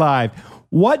in your life.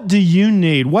 What do you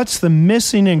need? What's the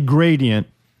missing ingredient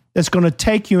that's going to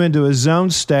take you into a zone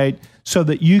state so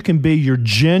that you can be your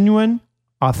genuine,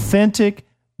 authentic,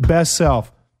 best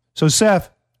self? So, Seth,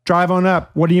 drive on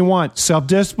up. What do you want?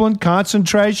 Self-discipline,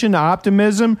 concentration,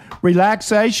 optimism,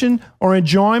 relaxation, or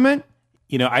enjoyment?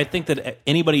 I think that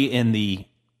anybody in the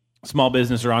small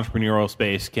business or entrepreneurial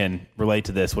space can relate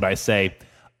to this. What I say,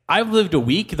 I've lived a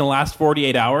week in the last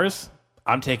 48 hours.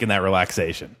 I'm taking that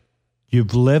relaxation.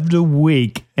 You've lived a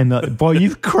week, and boy,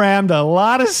 you've crammed a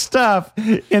lot of stuff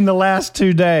in the last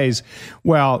 2 days.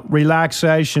 Well,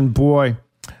 relaxation, boy,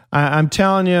 I'm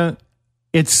telling you,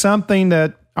 it's something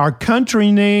that our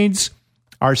country needs,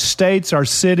 our states, our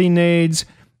city needs,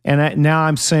 and now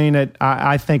I'm saying it,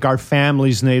 I think our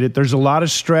families need it. There's a lot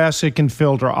of stress. It can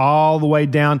filter all the way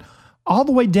down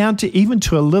to even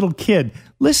to a little kid.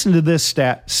 Listen to this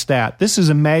stat. This is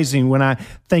amazing when I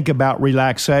think about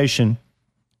relaxation.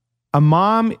 A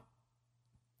mom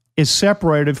is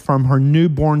separated from her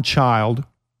newborn child,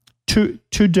 two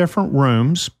different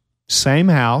rooms, same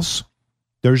house.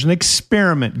 There's an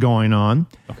experiment going on.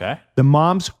 Okay. The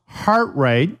mom's heart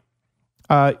rate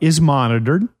is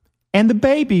monitored, and the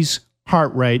baby's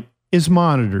heart rate is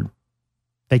monitored.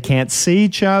 They can't see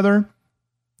each other.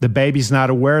 The baby's not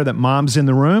aware that mom's in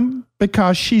the room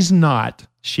because she's not.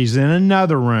 She's in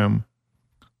another room.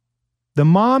 The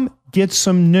mom gets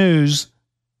some news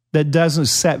that doesn't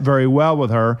set very well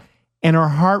with her, and her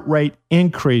heart rate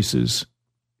increases.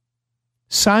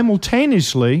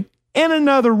 Simultaneously, in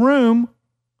another room,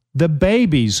 the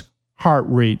baby's heart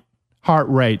rate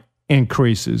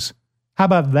increases. How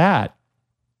about that?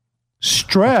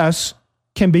 Stress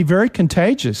can be very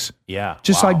contagious. Yeah.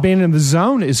 Just like being in the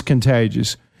zone is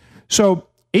contagious. So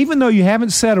even though you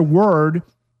haven't said a word,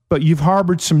 but you've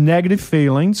harbored some negative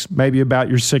feelings, maybe about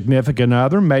your significant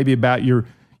other, maybe about your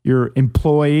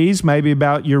employees, maybe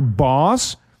about your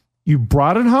boss, you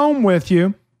brought it home with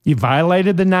you, you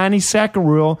violated the 90-second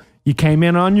rule, you came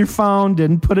in on your phone,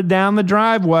 didn't put it down the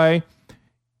driveway,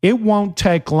 it won't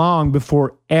take long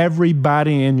before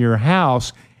everybody in your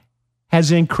house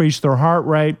has increased their heart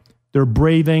rate, their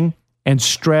breathing, and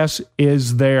stress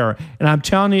is there. And I'm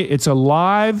telling you, it's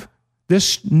alive,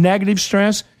 this negative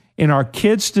stress. In our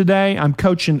kids today, I'm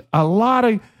coaching a lot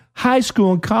of high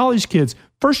school and college kids.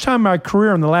 First time in my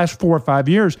career in the last 4 or 5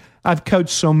 years, I've coached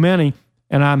so many,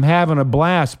 and I'm having a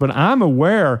blast. But I'm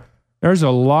aware there's a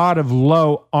lot of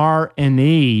low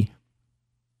R&E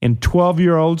in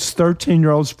 12-year-olds,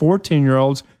 13-year-olds,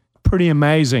 14-year-olds. Pretty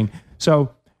amazing.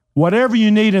 So whatever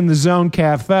you need in the Zone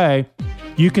Cafe,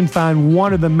 you can find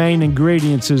one of the main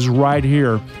ingredients is right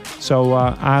here. So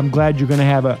I'm glad you're going to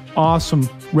have an awesome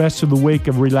rest of the week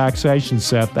of relaxation,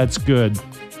 Seth. That's good.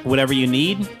 Whatever you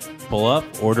need, pull up,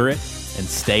 order it, and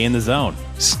stay in the zone.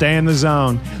 Stay in the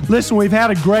zone. Listen, we've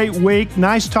had a great week.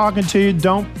 Nice talking to you.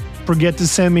 Don't forget to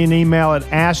send me an email at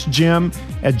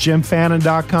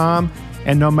askjim@jimfannin.com.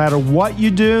 And no matter what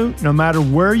you do, no matter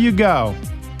where you go,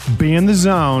 be in the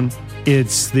zone.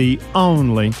 It's the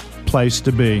only place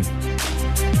to be.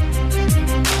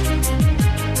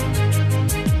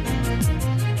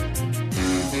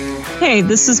 Hey,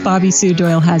 this is Bobby Sue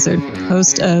Doyle-Hazard,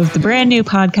 host of the brand new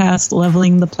podcast,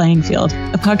 Leveling the Playing Field,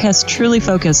 a podcast truly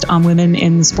focused on women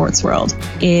in the sports world.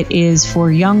 It is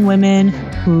for young women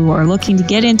who are looking to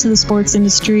get into the sports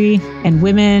industry and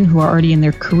women who are already in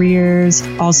their careers,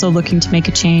 also looking to make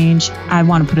a change. I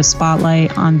want to put a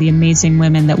spotlight on the amazing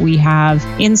women that we have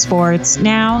in sports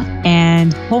now,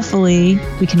 and hopefully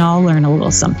we can all learn a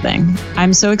little something.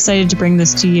 I'm so excited to bring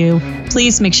this to you.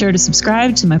 Please make sure to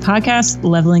subscribe to my podcast,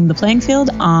 Leveling the Playing Field,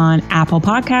 on Apple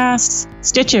Podcasts,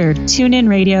 Stitcher, TuneIn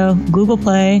Radio, Google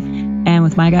Play, and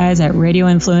with my guys at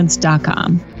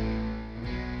radioinfluence.com.